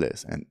node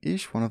list and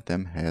each one of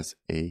them has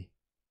a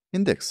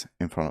index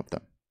in front of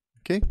them.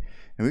 Okay,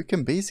 and we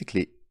can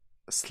basically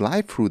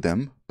slide through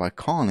them by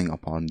calling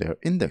upon their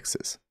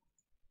indexes.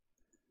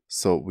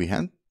 So we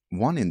had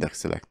one index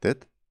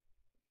selected,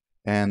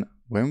 and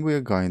when we're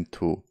going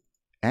to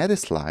add a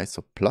slide,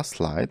 so plus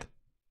slide,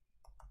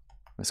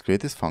 let's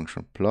create this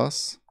function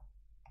plus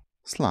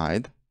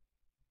slide.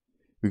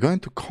 We're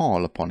going to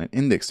call upon an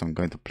index. So I'm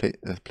going to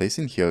place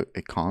in here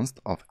a const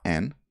of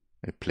n,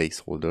 a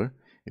placeholder,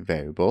 a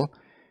variable,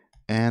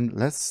 and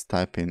let's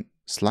type in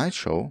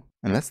slideshow,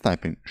 and let's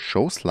type in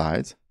show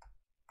slides,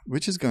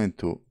 which is going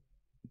to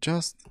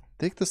just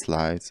take the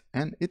slides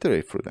and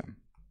iterate through them.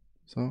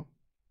 So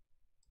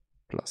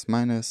plus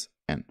minus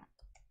n.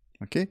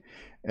 Okay,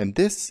 and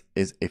this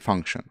is a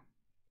function.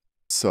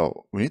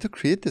 So we need to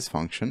create this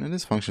function, and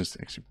this function is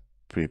actually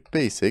pretty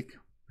basic.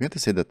 We're going to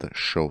say that the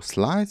show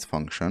slides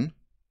function,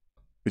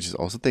 which is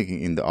also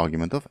taking in the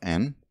argument of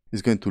n,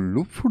 is going to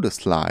loop through the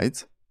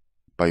slides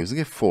by using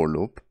a for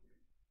loop,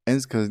 and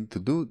it's going to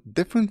do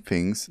different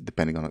things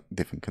depending on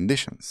different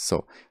conditions.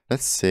 So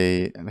let's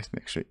say, and let me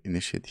actually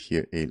initiate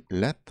here a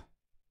let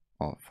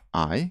of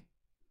I.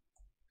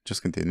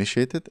 Just going to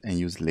initiate it and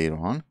use later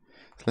on.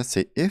 So let's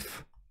say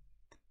if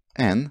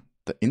n,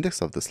 the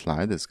index of the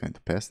slide that's going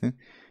to pass in,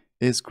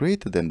 is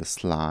greater than the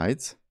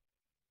slides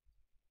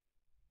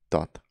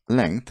dot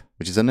length,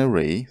 which is an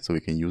array, so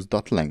we can use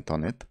dot length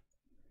on it.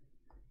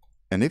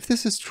 And if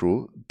this is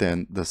true,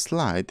 then the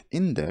slide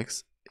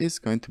index is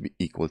going to be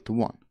equal to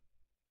 1.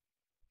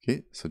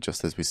 Okay, so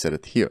just as we said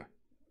it here.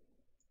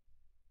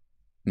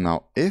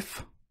 Now,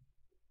 if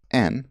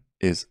n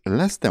is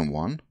less than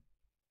 1,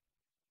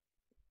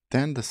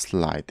 then the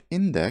slide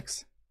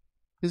index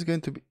is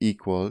going to be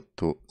equal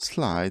to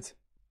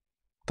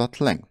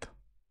slides.length.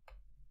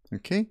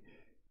 Okay,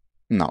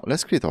 now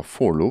let's create our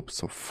for loop.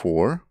 So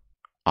for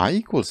I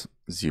equals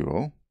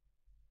 0,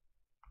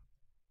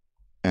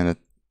 and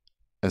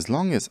as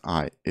long as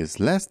I is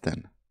less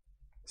than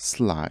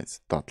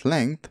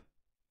slides.length,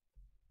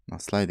 now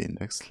slide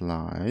index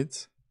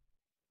slides.length,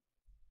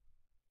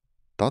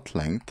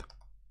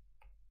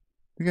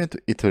 we're going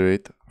to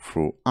iterate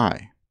through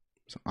I.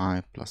 So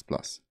I plus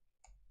plus.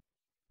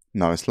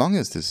 Now, as long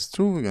as this is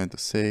true, we're going to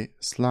say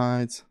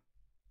slides.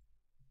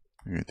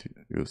 We're going to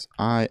use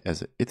I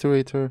as an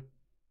iterator,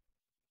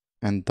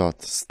 and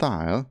dot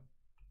style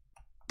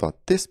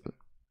dot display,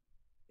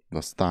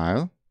 the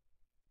style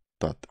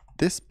dot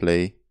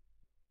display,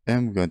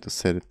 and we're going to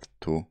set it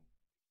to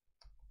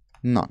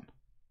none.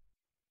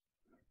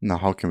 Now,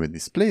 how can we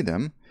display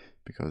them?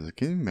 Because you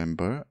can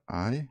remember,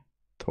 I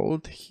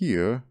told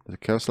here that the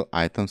carousel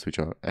items, which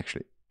are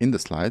actually in the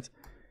slides,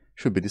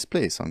 should be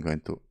displayed. So I'm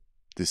going to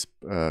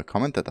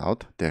comment that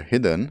out. They're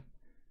hidden.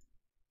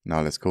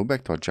 Now let's go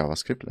back to our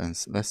JavaScript and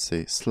let's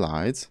say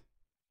slides.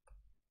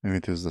 I'm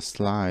going to use the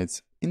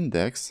slides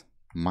index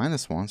 -1,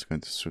 so I'm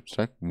going to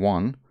subtract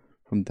 1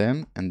 from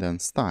them, and then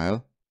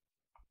style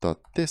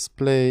dot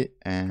display,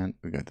 and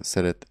we're going to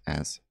set it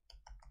as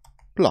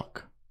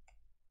block.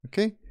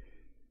 Okay.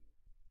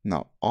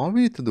 Now all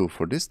we need to do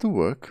for this to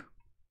work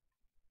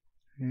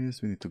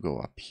is we need to go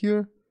up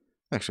here.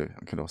 Actually,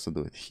 I can also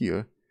do it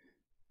here.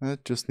 I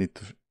just need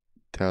to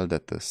tell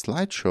that the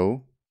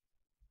slideshow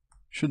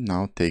should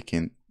now take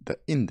in the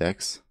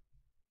index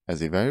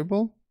as a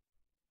variable.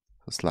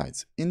 So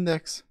slides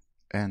index,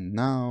 and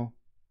now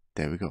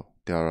there we go.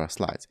 There are our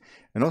slides.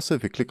 And also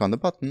if you click on the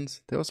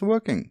buttons, they're also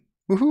working.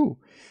 Woohoo!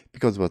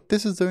 Because what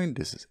this is doing,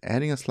 this is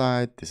adding a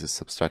slide, this is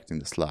subtracting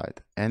the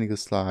slide, adding a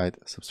slide,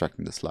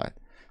 subtracting the slide.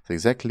 So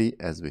exactly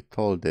as we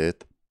told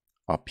it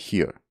up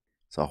here.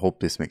 So I hope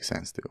this makes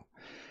sense to you.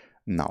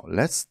 Now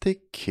let's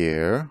take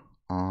care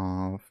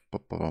of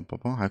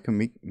how can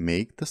we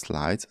make the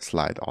slides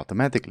slide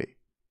automatically.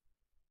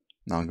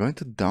 Now I'm going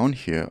to down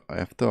here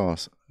after our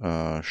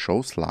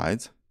show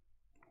slides,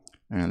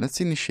 and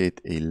let's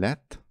initiate a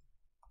let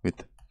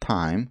with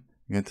time.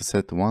 I'm going to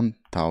set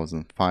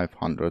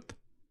 1500,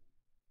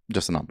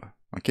 just a number.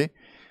 Okay,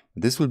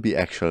 this will be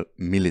actual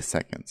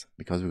milliseconds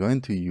because we're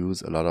going to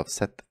use a lot of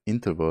set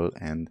interval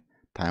and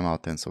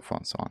timeout and so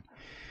forth and so on.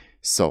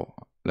 So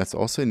let's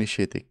also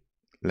initiate a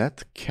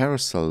let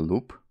carousel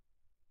loop,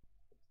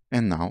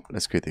 and now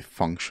let's create a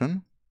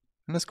function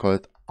and let's call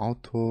it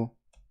auto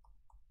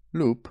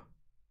loop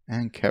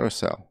and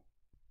carousel.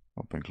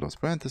 Open close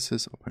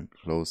parenthesis, open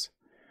close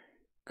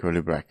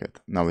curly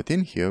bracket. Now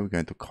within here we're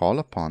going to call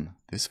upon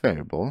this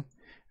variable,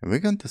 and we're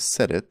going to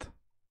set it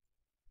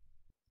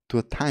to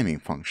a timing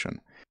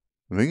function.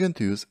 We're going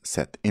to use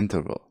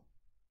setInterval.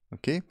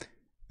 Okay,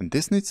 and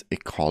this needs a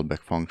callback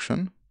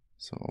function.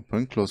 So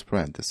open close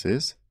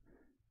parenthesis,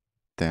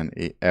 then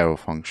a arrow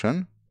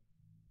function,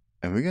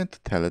 and we're going to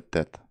tell it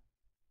that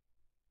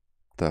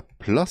the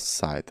plus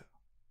side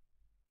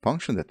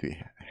function that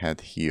we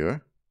had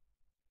here,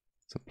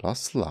 so plus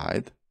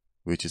slide,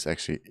 which is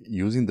actually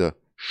using the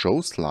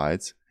show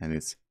slides and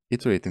it's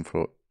iterating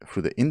through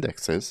the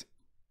indexes,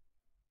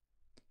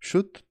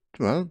 should,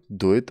 well,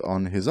 do it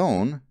on his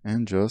own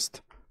and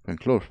just, when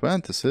close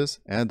parenthesis,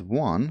 add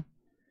 1.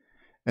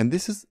 And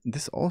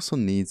this also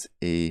needs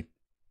a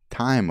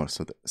timer,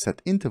 so the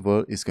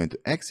setInterval is going to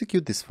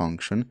execute this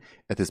function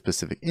at a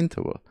specific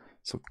interval.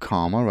 So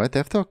comma, right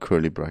after our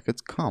curly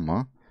brackets,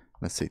 comma,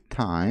 let's say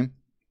time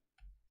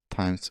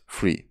times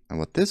 3. And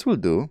what this will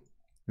do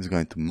is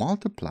going to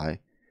multiply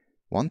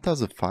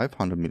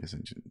 1500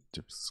 milliseconds.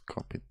 Just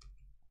copy,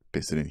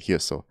 paste it in here.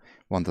 So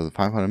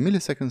 1500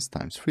 milliseconds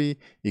times 3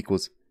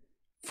 equals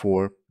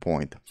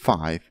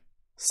 4.5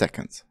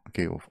 seconds.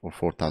 Okay, or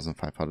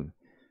 4500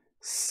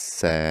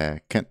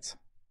 seconds,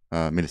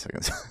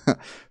 milliseconds.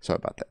 Sorry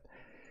about that.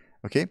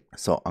 Okay,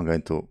 so I'm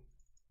going to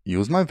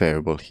use my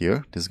variable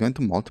here. This is going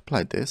to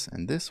multiply this,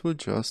 and this will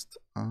just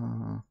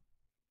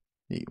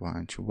hey, why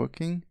aren't you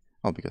working?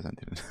 Oh, because I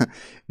didn't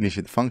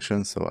initiate the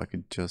function, so I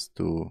could just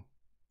do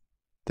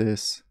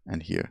this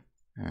and here,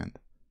 and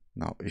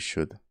now it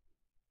should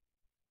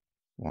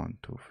 1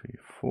 2 3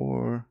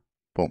 4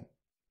 boom.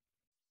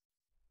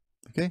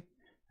 Okay,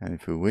 and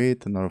if we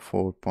wait another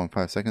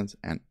 4.5 seconds,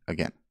 and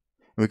again,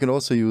 we can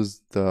also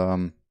use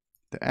the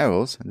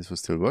arrows, and this will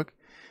still work,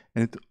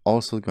 and it's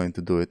also going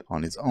to do it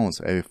on its own.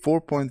 So every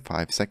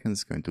 4.5 seconds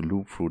is going to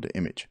loop through the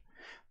image.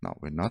 Now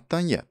we're not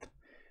done yet,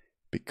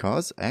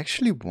 because I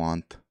actually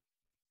want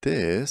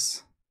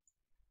this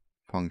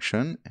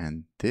function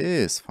and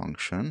this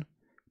function,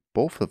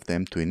 both of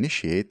them, to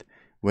initiate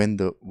when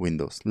the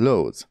window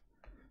loads.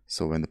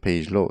 So when the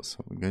page loads,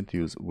 so we're going to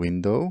use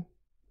window.onload,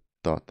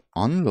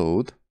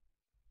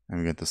 and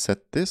we're going to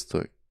set this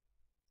to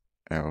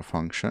arrow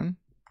function,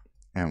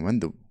 and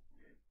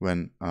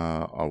when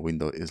our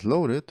window is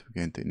loaded,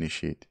 we're going to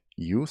initiate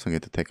u. So I'm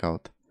going to take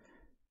out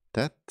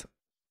that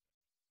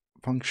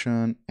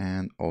function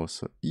and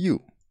also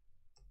u,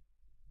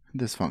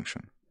 this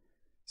function.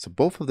 So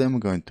both of them are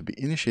going to be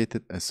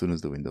initiated as soon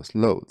as the window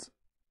loads,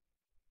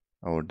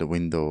 or the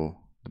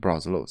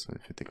browser loads. So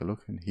if you take a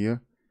look in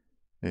here,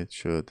 it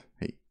should,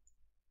 hey,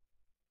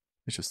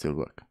 it should still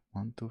work.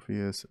 1 2 3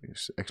 years.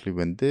 Actually,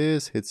 when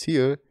this hits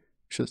here, it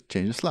should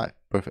change the slide.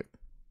 Perfect.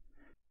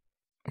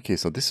 Okay,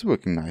 so this is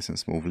working nice and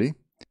smoothly.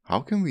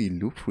 How can we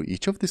loop through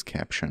each of this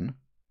caption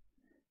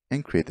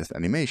and create this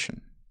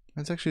animation?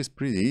 It's actually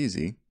pretty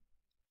easy.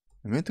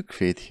 I'm going to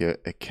create here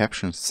a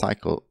caption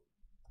cycle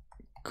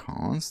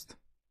const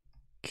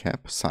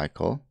cap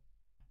cycle,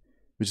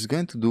 which is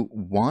going to do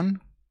one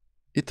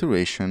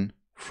iteration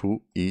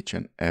through each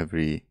and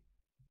every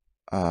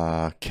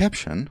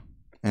caption,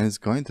 and it's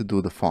going to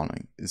do the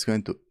following. It's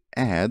going to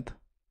add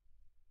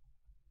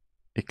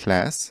a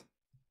class.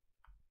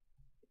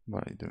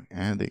 What are you doing?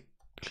 Add a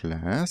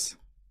class,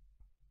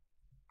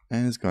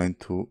 and it's going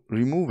to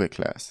remove a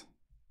class.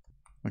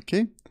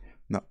 Okay,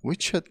 now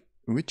which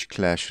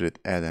class should it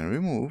add and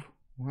remove?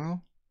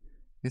 Well,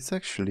 it's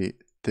actually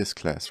this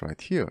class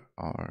right here,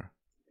 our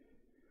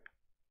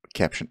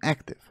caption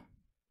active,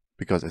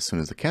 because as soon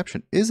as the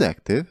caption is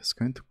active, it's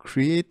going to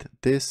create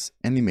this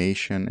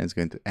animation and it's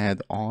going to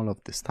add all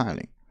of the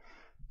styling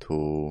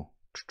to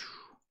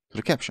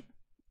the caption.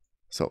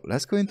 So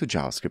let's go into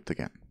JavaScript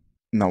again.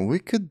 Now we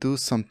could do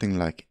something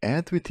like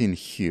add within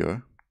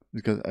here,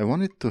 because I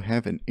wanted to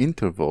have an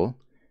interval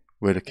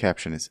where the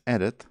caption is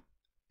added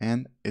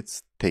and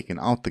it's taken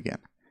out again.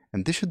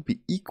 And this should be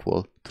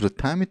equal to the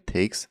time it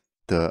takes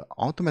the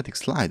automatic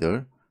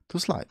slider to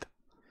slide.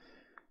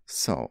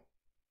 So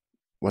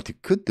what you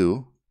could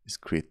do is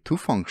create two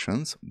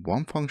functions.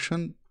 One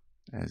function,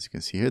 as you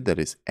can see here, that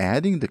is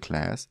adding the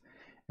class,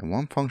 and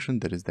one function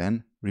that is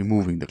then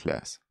removing the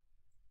class.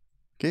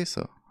 Okay,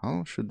 so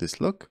how should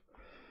this look?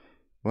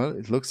 Well,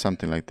 it looks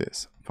something like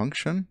this.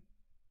 Function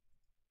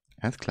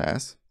add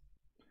class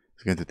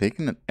is going to take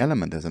in an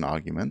element as an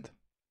argument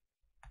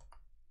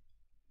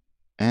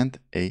and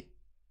a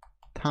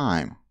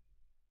time.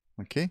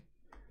 Okay,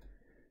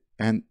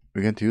 and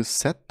we're going to use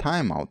set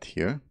timeout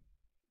here,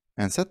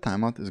 and set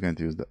timeout is going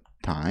to use the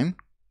time,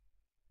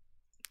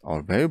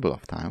 our variable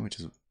of time, which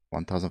is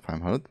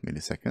 1500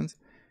 milliseconds,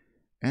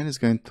 and it's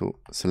going to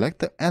select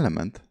the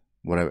element,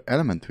 whatever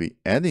element we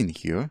add in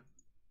here.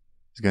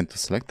 It's going to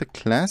select the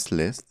class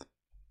list,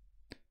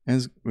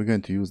 and we're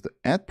going to use the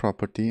add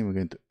property, and we're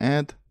going to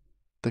add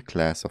the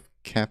class of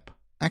cap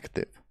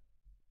active.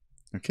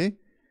 Okay,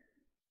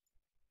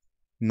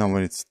 now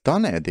when it's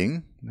done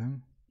adding,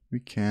 then we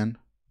can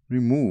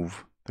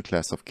remove the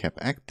class of cap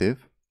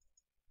active,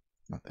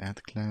 not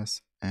add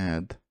class,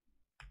 add,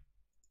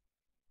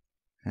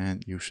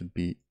 and you should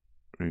be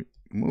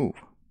remove.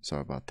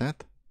 Sorry about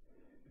that.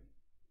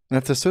 And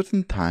after a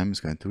certain time,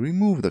 it's going to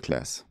remove the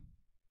class.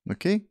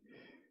 Okay?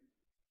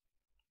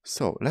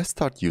 So let's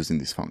start using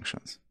these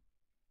functions.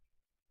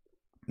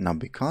 Now,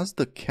 because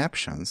the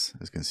captions,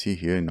 as you can see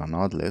here in our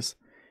node list,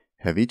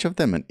 have each of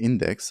them an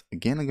index,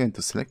 again, I'm going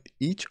to select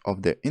each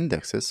of their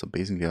indexes. So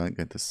basically, I'm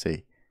going to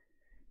say,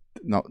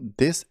 now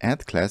this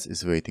add class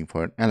is waiting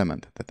for an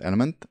element. That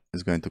element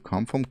is going to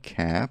come from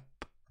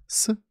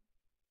caps.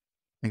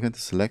 I'm going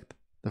to select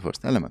the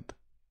first element,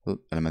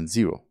 so element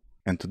 0.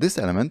 And to this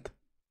element,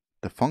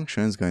 the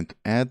function is going to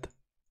add to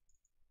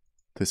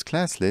this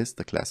class list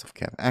the class of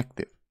cap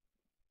active.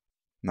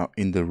 Now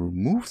in the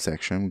remove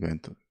section, I'm going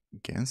to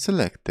again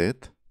select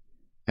it,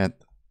 add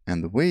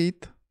and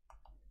wait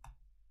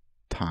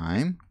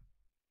time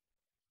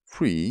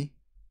free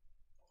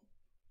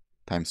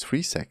times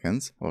 3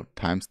 seconds, or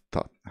times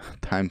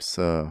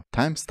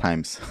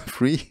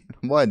free.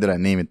 Why did I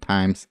name it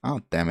times?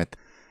 Oh, damn it.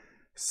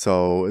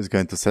 So it's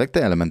going to select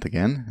the element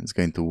again. It's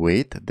going to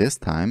wait this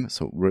time.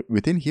 So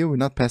within here, we're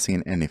not passing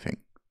in anything.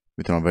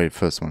 Within our very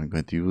first one, I'm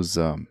going to use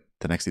the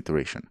next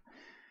iteration.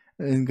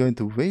 And going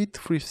to wait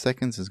 3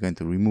 seconds. Is going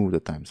to remove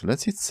the time. So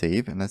let's hit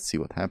save and let's see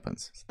what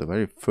happens. It's the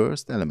very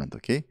first element,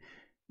 okay?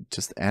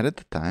 Just added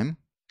the time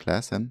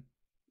class and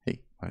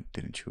hey, why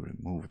didn't you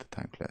remove the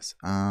time class?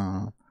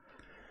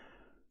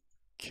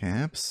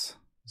 Caps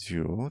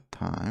 0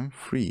 time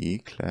free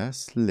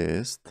class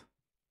list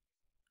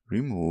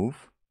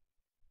remove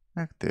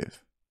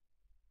active.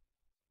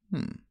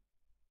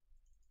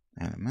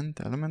 Element.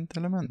 Let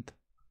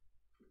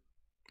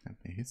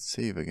me hit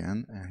save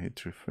again and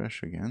hit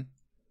refresh again.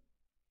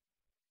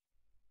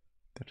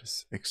 That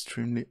is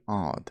extremely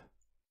odd.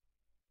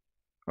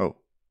 Oh,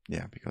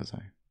 yeah, because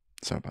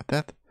sorry about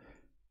that.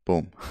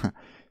 Boom.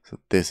 So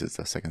this is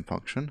the second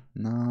function.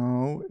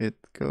 Now it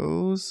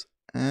goes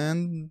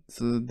and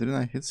didn't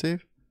I hit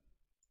save?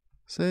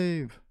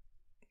 Save.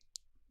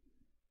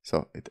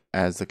 So it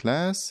adds the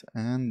class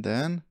and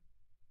then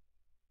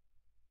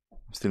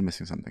I'm still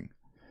missing something.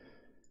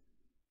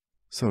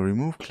 So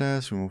remove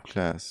class,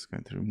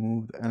 going to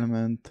remove the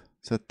element,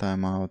 set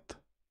timeout,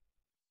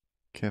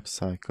 cap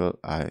cycle.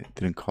 I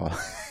didn't call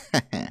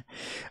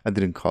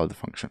the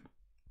function.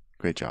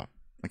 Great job.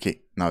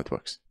 Okay, now it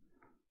works.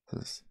 So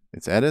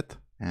it's added,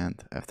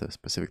 and after a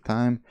specific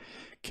time,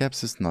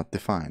 caps is not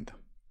defined.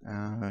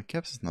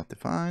 Caps is not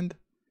defined.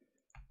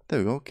 There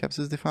we go, caps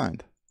is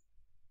defined.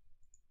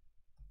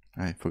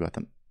 I forgot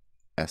an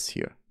S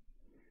here.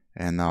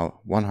 And now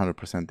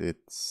 100%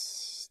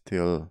 it's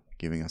still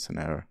giving us an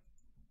error.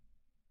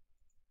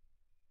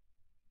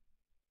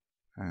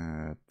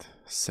 At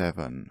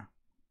 7.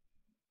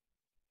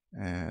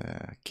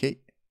 Okay,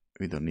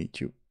 we don't need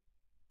you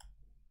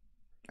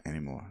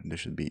anymore. There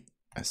should be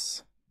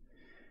S.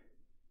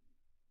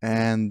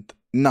 And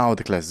now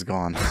the class is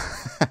gone.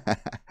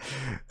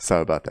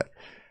 Sorry about that.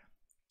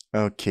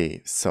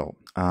 Okay, so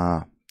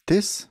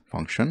this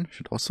function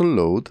should also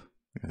load.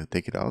 I'm going to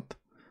take it out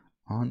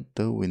on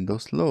the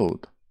Windows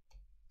load.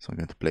 So I'm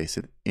going to place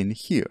it in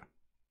here.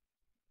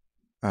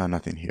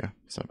 Not in here.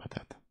 Sorry about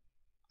that.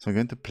 So I'm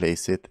going to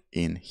place it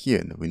in here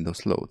in the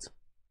Windows loads.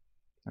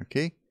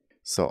 Okay,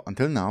 so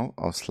until now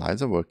our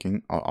slides are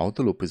working, our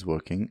auto loop is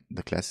working,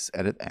 the class is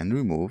added and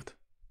removed.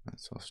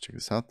 Let's also check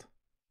this out.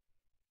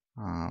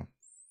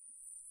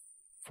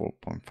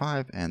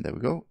 4.5 and there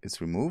we go,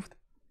 it's removed.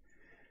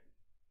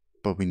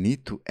 But we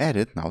need to add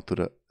it now to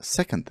the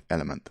second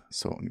element.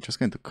 So I'm just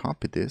going to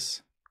copy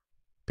this,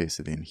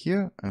 paste it in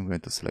here. I'm going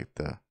to select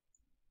the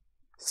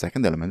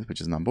second element,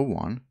 which is number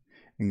 1.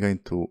 I'm going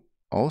to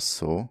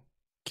also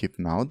keep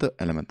now the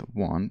element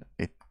 1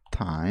 at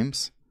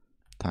times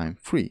time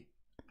free,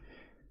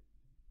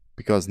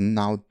 because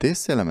now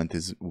this element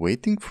is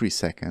waiting 3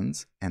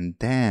 seconds and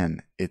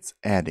then it's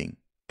adding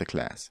the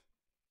class,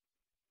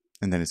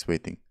 and then it's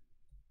waiting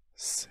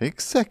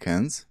 6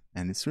 seconds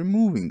and it's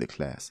removing the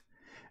class,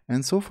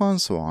 and so far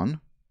and so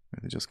on.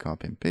 Let me just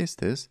copy and paste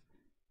this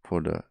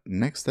for the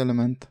next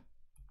element,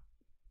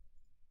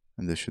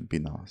 and this should be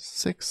now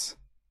 6.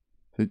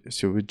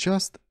 So we're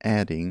just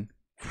adding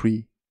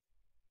 3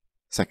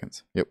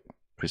 seconds. Yep,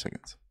 3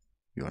 seconds.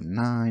 You are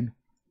 9.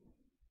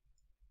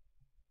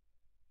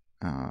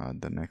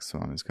 The next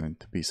one is going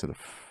to be, so the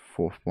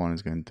fourth one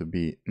is going to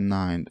be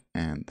 9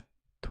 and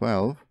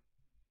 12.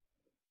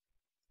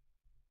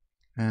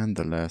 And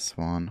the last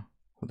one,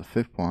 for the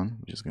fifth one,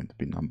 which is going to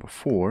be number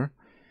 4,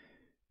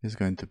 is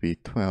going to be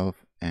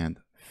 12 and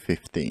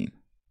 15.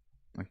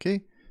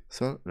 Okay,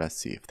 so let's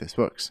see if this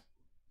works.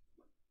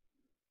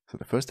 So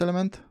the first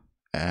element,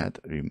 add,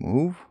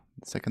 remove.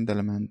 The second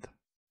element,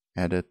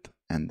 edit,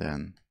 and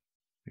then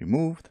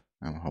removed.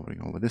 I'm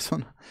hovering over this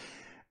one.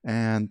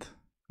 And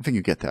I think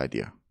you get the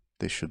idea.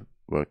 They should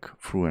work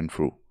through and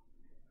through.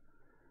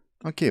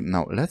 Okay,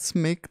 now let's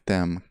make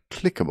them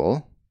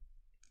clickable.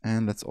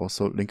 And let's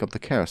also link up the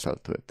carousel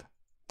to it.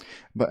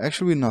 But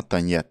actually we're not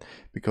done yet,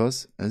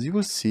 because as you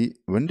will see,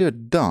 when they're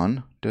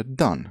done, they're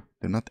done.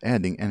 They're not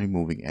adding and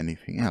removing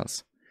anything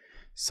else.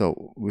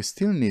 So we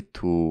still need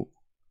to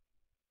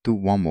do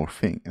one more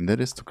thing, and that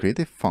is to create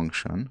a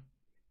function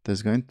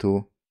that's going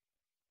to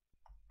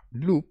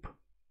loop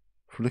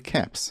through the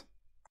caps.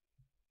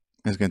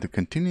 It's going to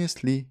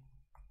continuously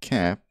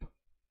cap.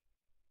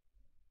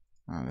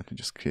 Let me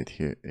just create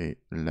here a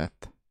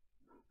let.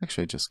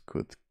 Actually, I just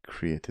could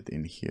create it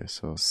in here.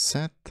 So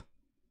set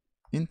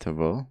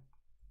interval,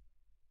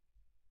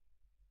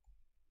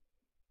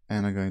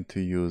 and I'm going to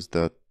use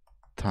the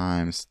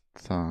times.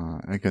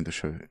 I'm going to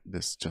show you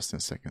this just in a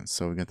second.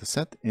 So we're going to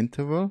set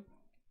interval.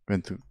 We're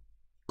going to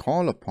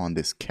call upon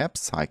this cap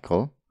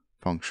cycle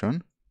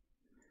function,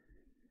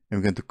 and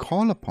we're going to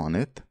call upon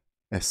it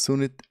as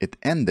soon as it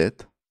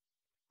ended.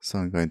 So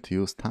I'm going to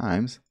use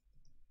times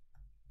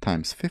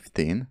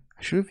 15.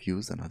 I should have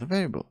used another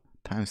variable.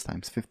 Times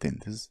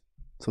 15. This is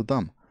so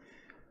dumb.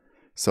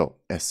 So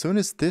as soon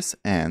as this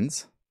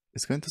ends,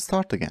 it's going to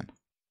start again.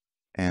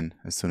 And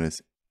as soon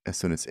as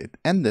it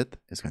ended,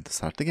 it's going to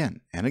start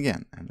again and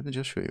again. And let me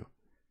just show you.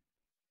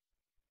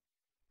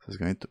 So it's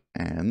going to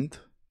end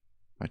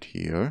right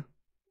here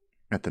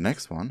at the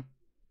next one.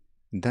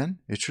 And then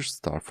it should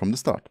start from the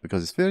start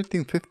because it's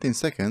 15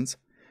 seconds.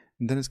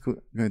 And then it's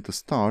going to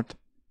start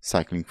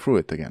cycling through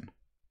it again.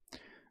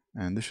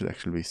 And this should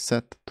actually be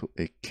set to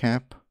a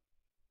cap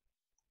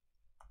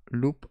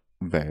loop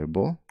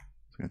variable.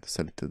 So I'm going to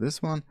set it to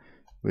this one,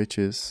 which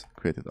is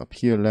created up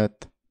here,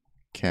 let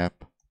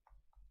cap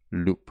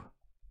loop.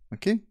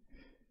 Okay,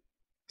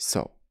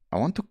 so I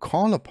want to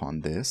call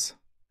upon this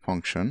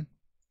function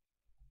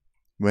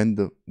when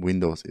the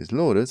Windows is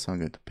loaded, so I'm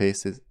going to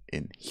paste it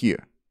in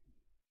here.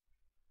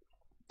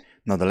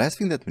 Now the last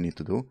thing that we need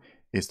to do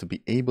is to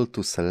be able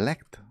to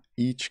select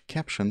each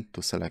caption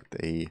to select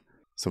a.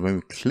 So when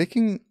we're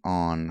clicking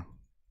on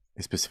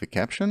a specific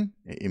caption,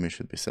 an image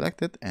should be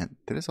selected, and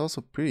that is also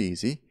pretty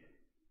easy.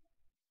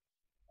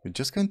 We're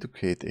just going to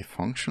create a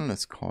function.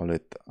 Let's call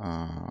it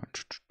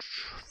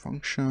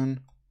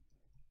function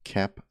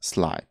cap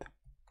slide,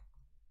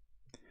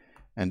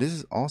 and this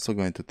is also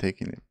going to take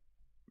in a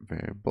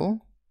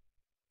variable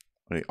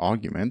or an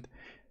argument.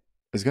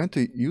 It's going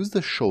to use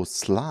the show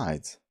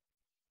slides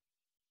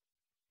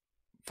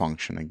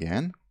function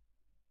again,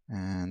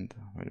 and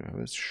where do I have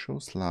it? Show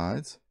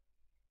slides.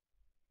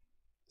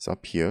 It's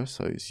up here,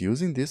 so it's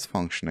using this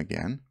function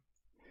again,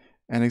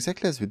 and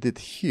exactly as we did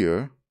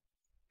here,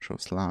 show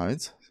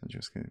slides. So I'm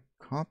just going to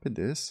copy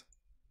this,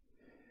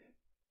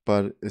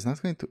 but it's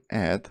not going to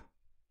add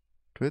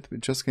to it. We're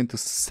just going to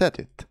set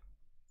it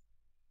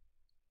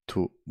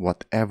to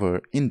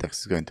whatever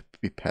index is going to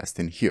be passed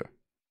in here.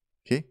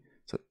 Okay,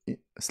 so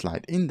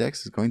slide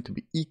index is going to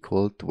be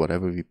equal to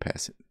whatever we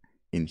pass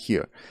in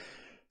here.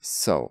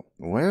 So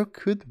where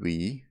could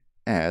we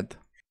add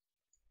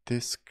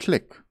this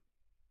click?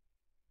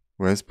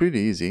 Well, it's pretty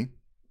easy.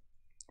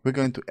 We're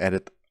going to add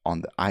it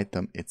on the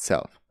item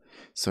itself.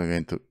 So we're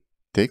going to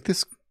take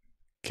this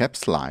cap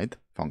slide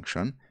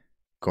function,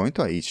 go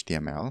into our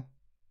HTML,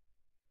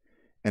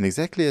 and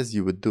exactly as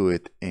you would do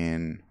it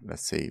in,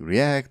 let's say,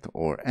 React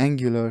or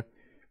Angular,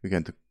 we're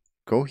going to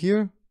go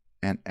here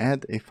and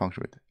add a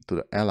function to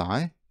the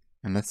li,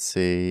 and let's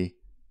say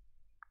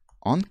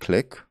on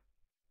click,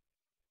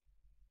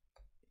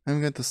 and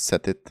we're going to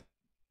set it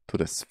to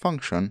this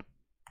function,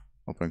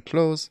 open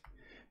close,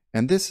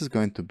 and this is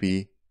going to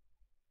be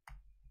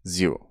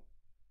 0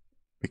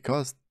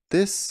 because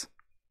this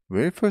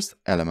very first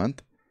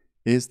element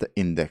is the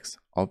index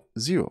of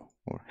 0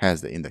 or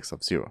has the index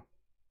of 0.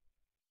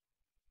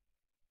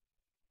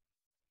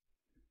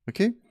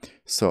 Okay,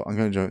 so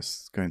I'm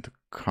just going to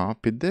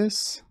copy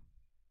this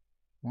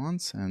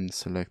once and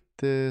select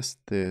this.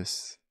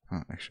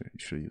 Actually, you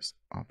should use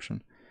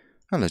option.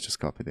 And let's just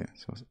copy it.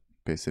 So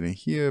paste it in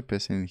here,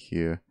 paste it in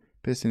here,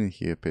 paste it in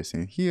here, paste it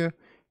in here.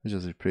 Let's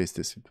just replace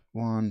this with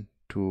 1,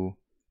 2,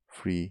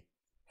 3,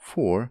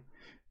 4.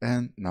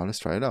 And now let's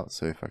try it out.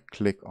 So if I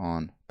click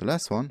on the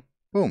last one,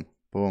 boom,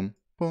 boom,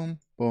 boom,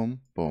 boom,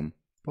 boom,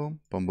 boom,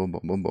 boom, boom,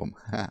 boom, boom, boom.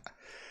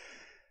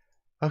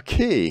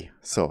 Okay,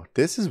 so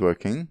this is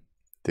working.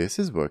 This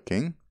is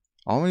working.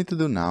 All we need to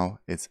do now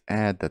is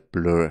add that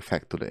blur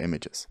effect to the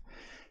images.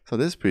 So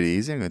this is pretty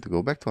easy. I'm going to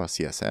go back to our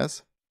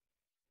CSS.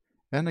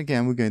 And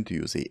again, we're going to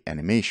use a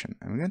animation.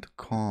 And we're going to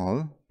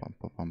call,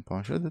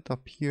 should it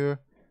up here?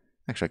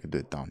 Actually, I could do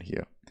it down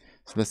here.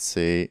 So let's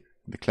say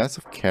the class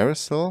of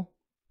carousel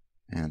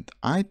and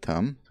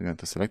item. So we're going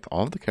to select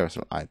all of the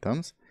carousel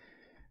items.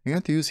 We're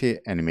going to use here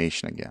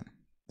animation again.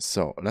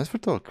 So let's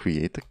first of all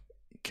create a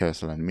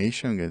carousel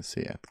animation. I'm going to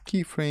say at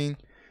keyframe.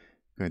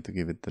 I'm going to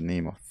give it the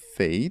name of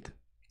fade.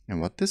 And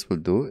what this will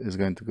do is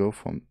going to go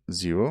from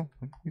 0.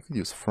 You could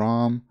use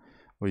from,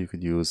 or you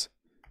could use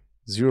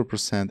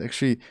 0%.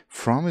 Actually,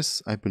 from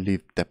is, I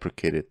believe,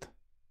 deprecated.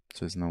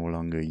 So it's no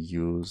longer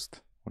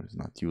used, or it's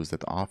not used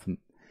that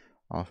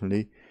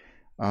oftenly.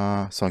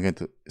 So I'm going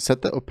to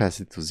set the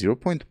opacity to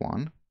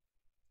 0.1.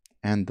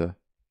 And I'm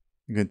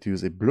going to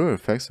use a blur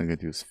effect. So I'm going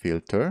to use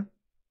filter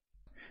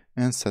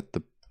and set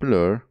the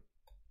blur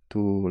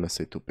to, let's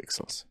say, 2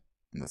 pixels.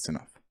 And that's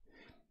enough.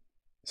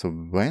 So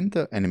when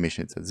the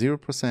animation is at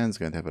 0%, it's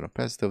going to have an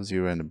opacity of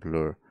 0 and a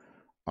blur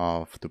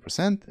of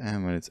 2%.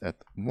 And when it's at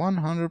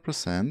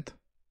 100%,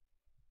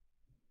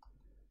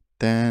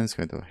 Then it's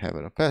going to have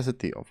a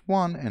opacity of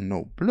 1 and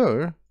no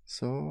blur.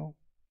 So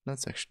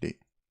let's actually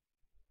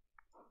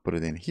put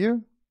it in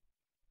here.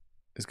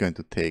 It's going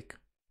to take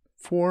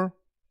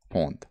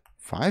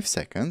 4.5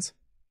 seconds.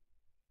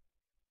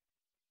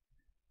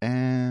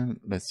 And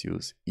let's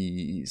use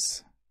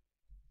ease.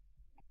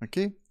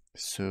 Okay,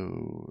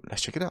 so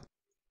let's check it out.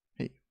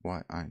 Hey,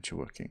 why aren't you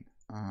working?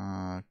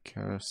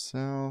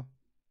 Carousel,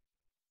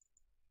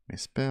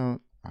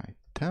 misspelled,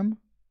 item.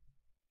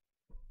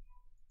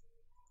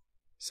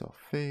 So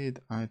fade,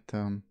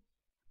 item.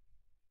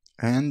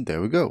 And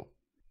there we go.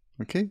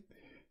 Okay,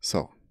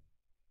 so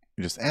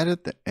we just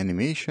added the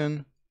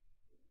animation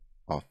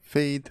of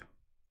fade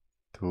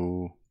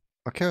to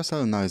a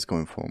carousel. Now it's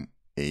going from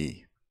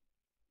a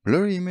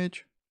blurry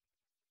image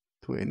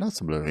to a not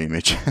so blurry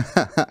image.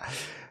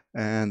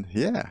 And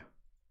yeah.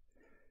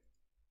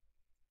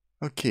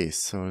 Okay,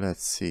 so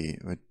let's see.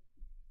 We're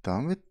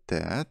done with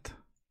that.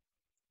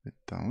 We're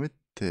done with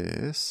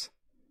this.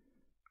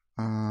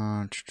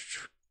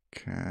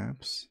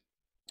 Caps.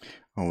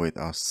 Oh wait,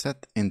 our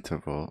set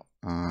interval.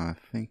 I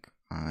think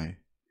I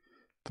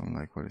don't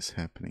like what is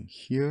happening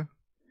here.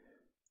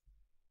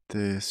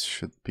 This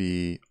should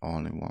be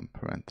all in one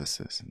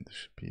parenthesis, and there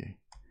should be a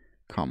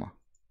comma.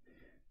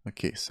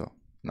 Okay, so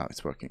now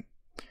it's working.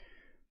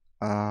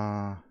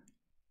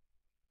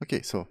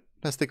 Okay, so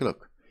let's take a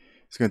look.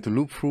 It's going to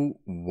loop through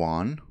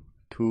 1,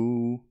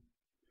 2.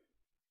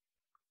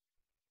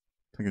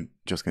 I'm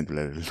just going to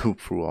let it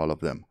loop through all of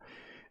them.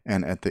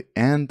 And at the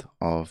end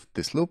of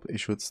this loop, it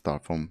should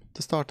start from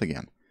the start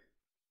again.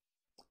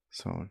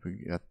 So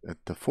we get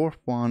at the 4th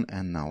one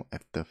and now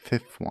at the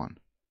 5th one.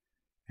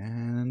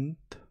 And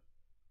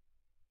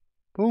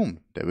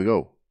boom, there we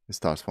go. It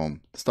starts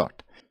from the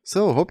start.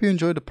 So hope you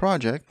enjoyed the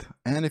project,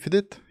 and if you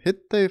did,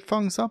 hit the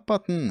thumbs up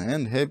button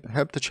and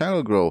help the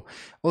channel grow.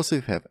 Also,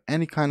 if you have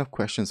any kind of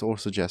questions or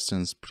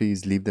suggestions,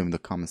 please leave them in the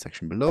comment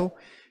section below.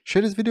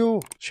 Share this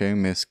video,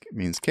 sharing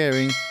means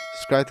caring,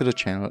 subscribe to the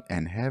channel,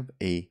 and have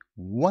a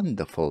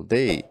wonderful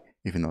day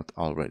if you're not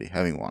already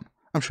having one.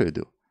 I'm sure you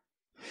do.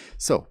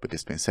 So, with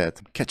this being said,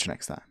 catch you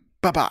next time.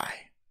 Bye bye.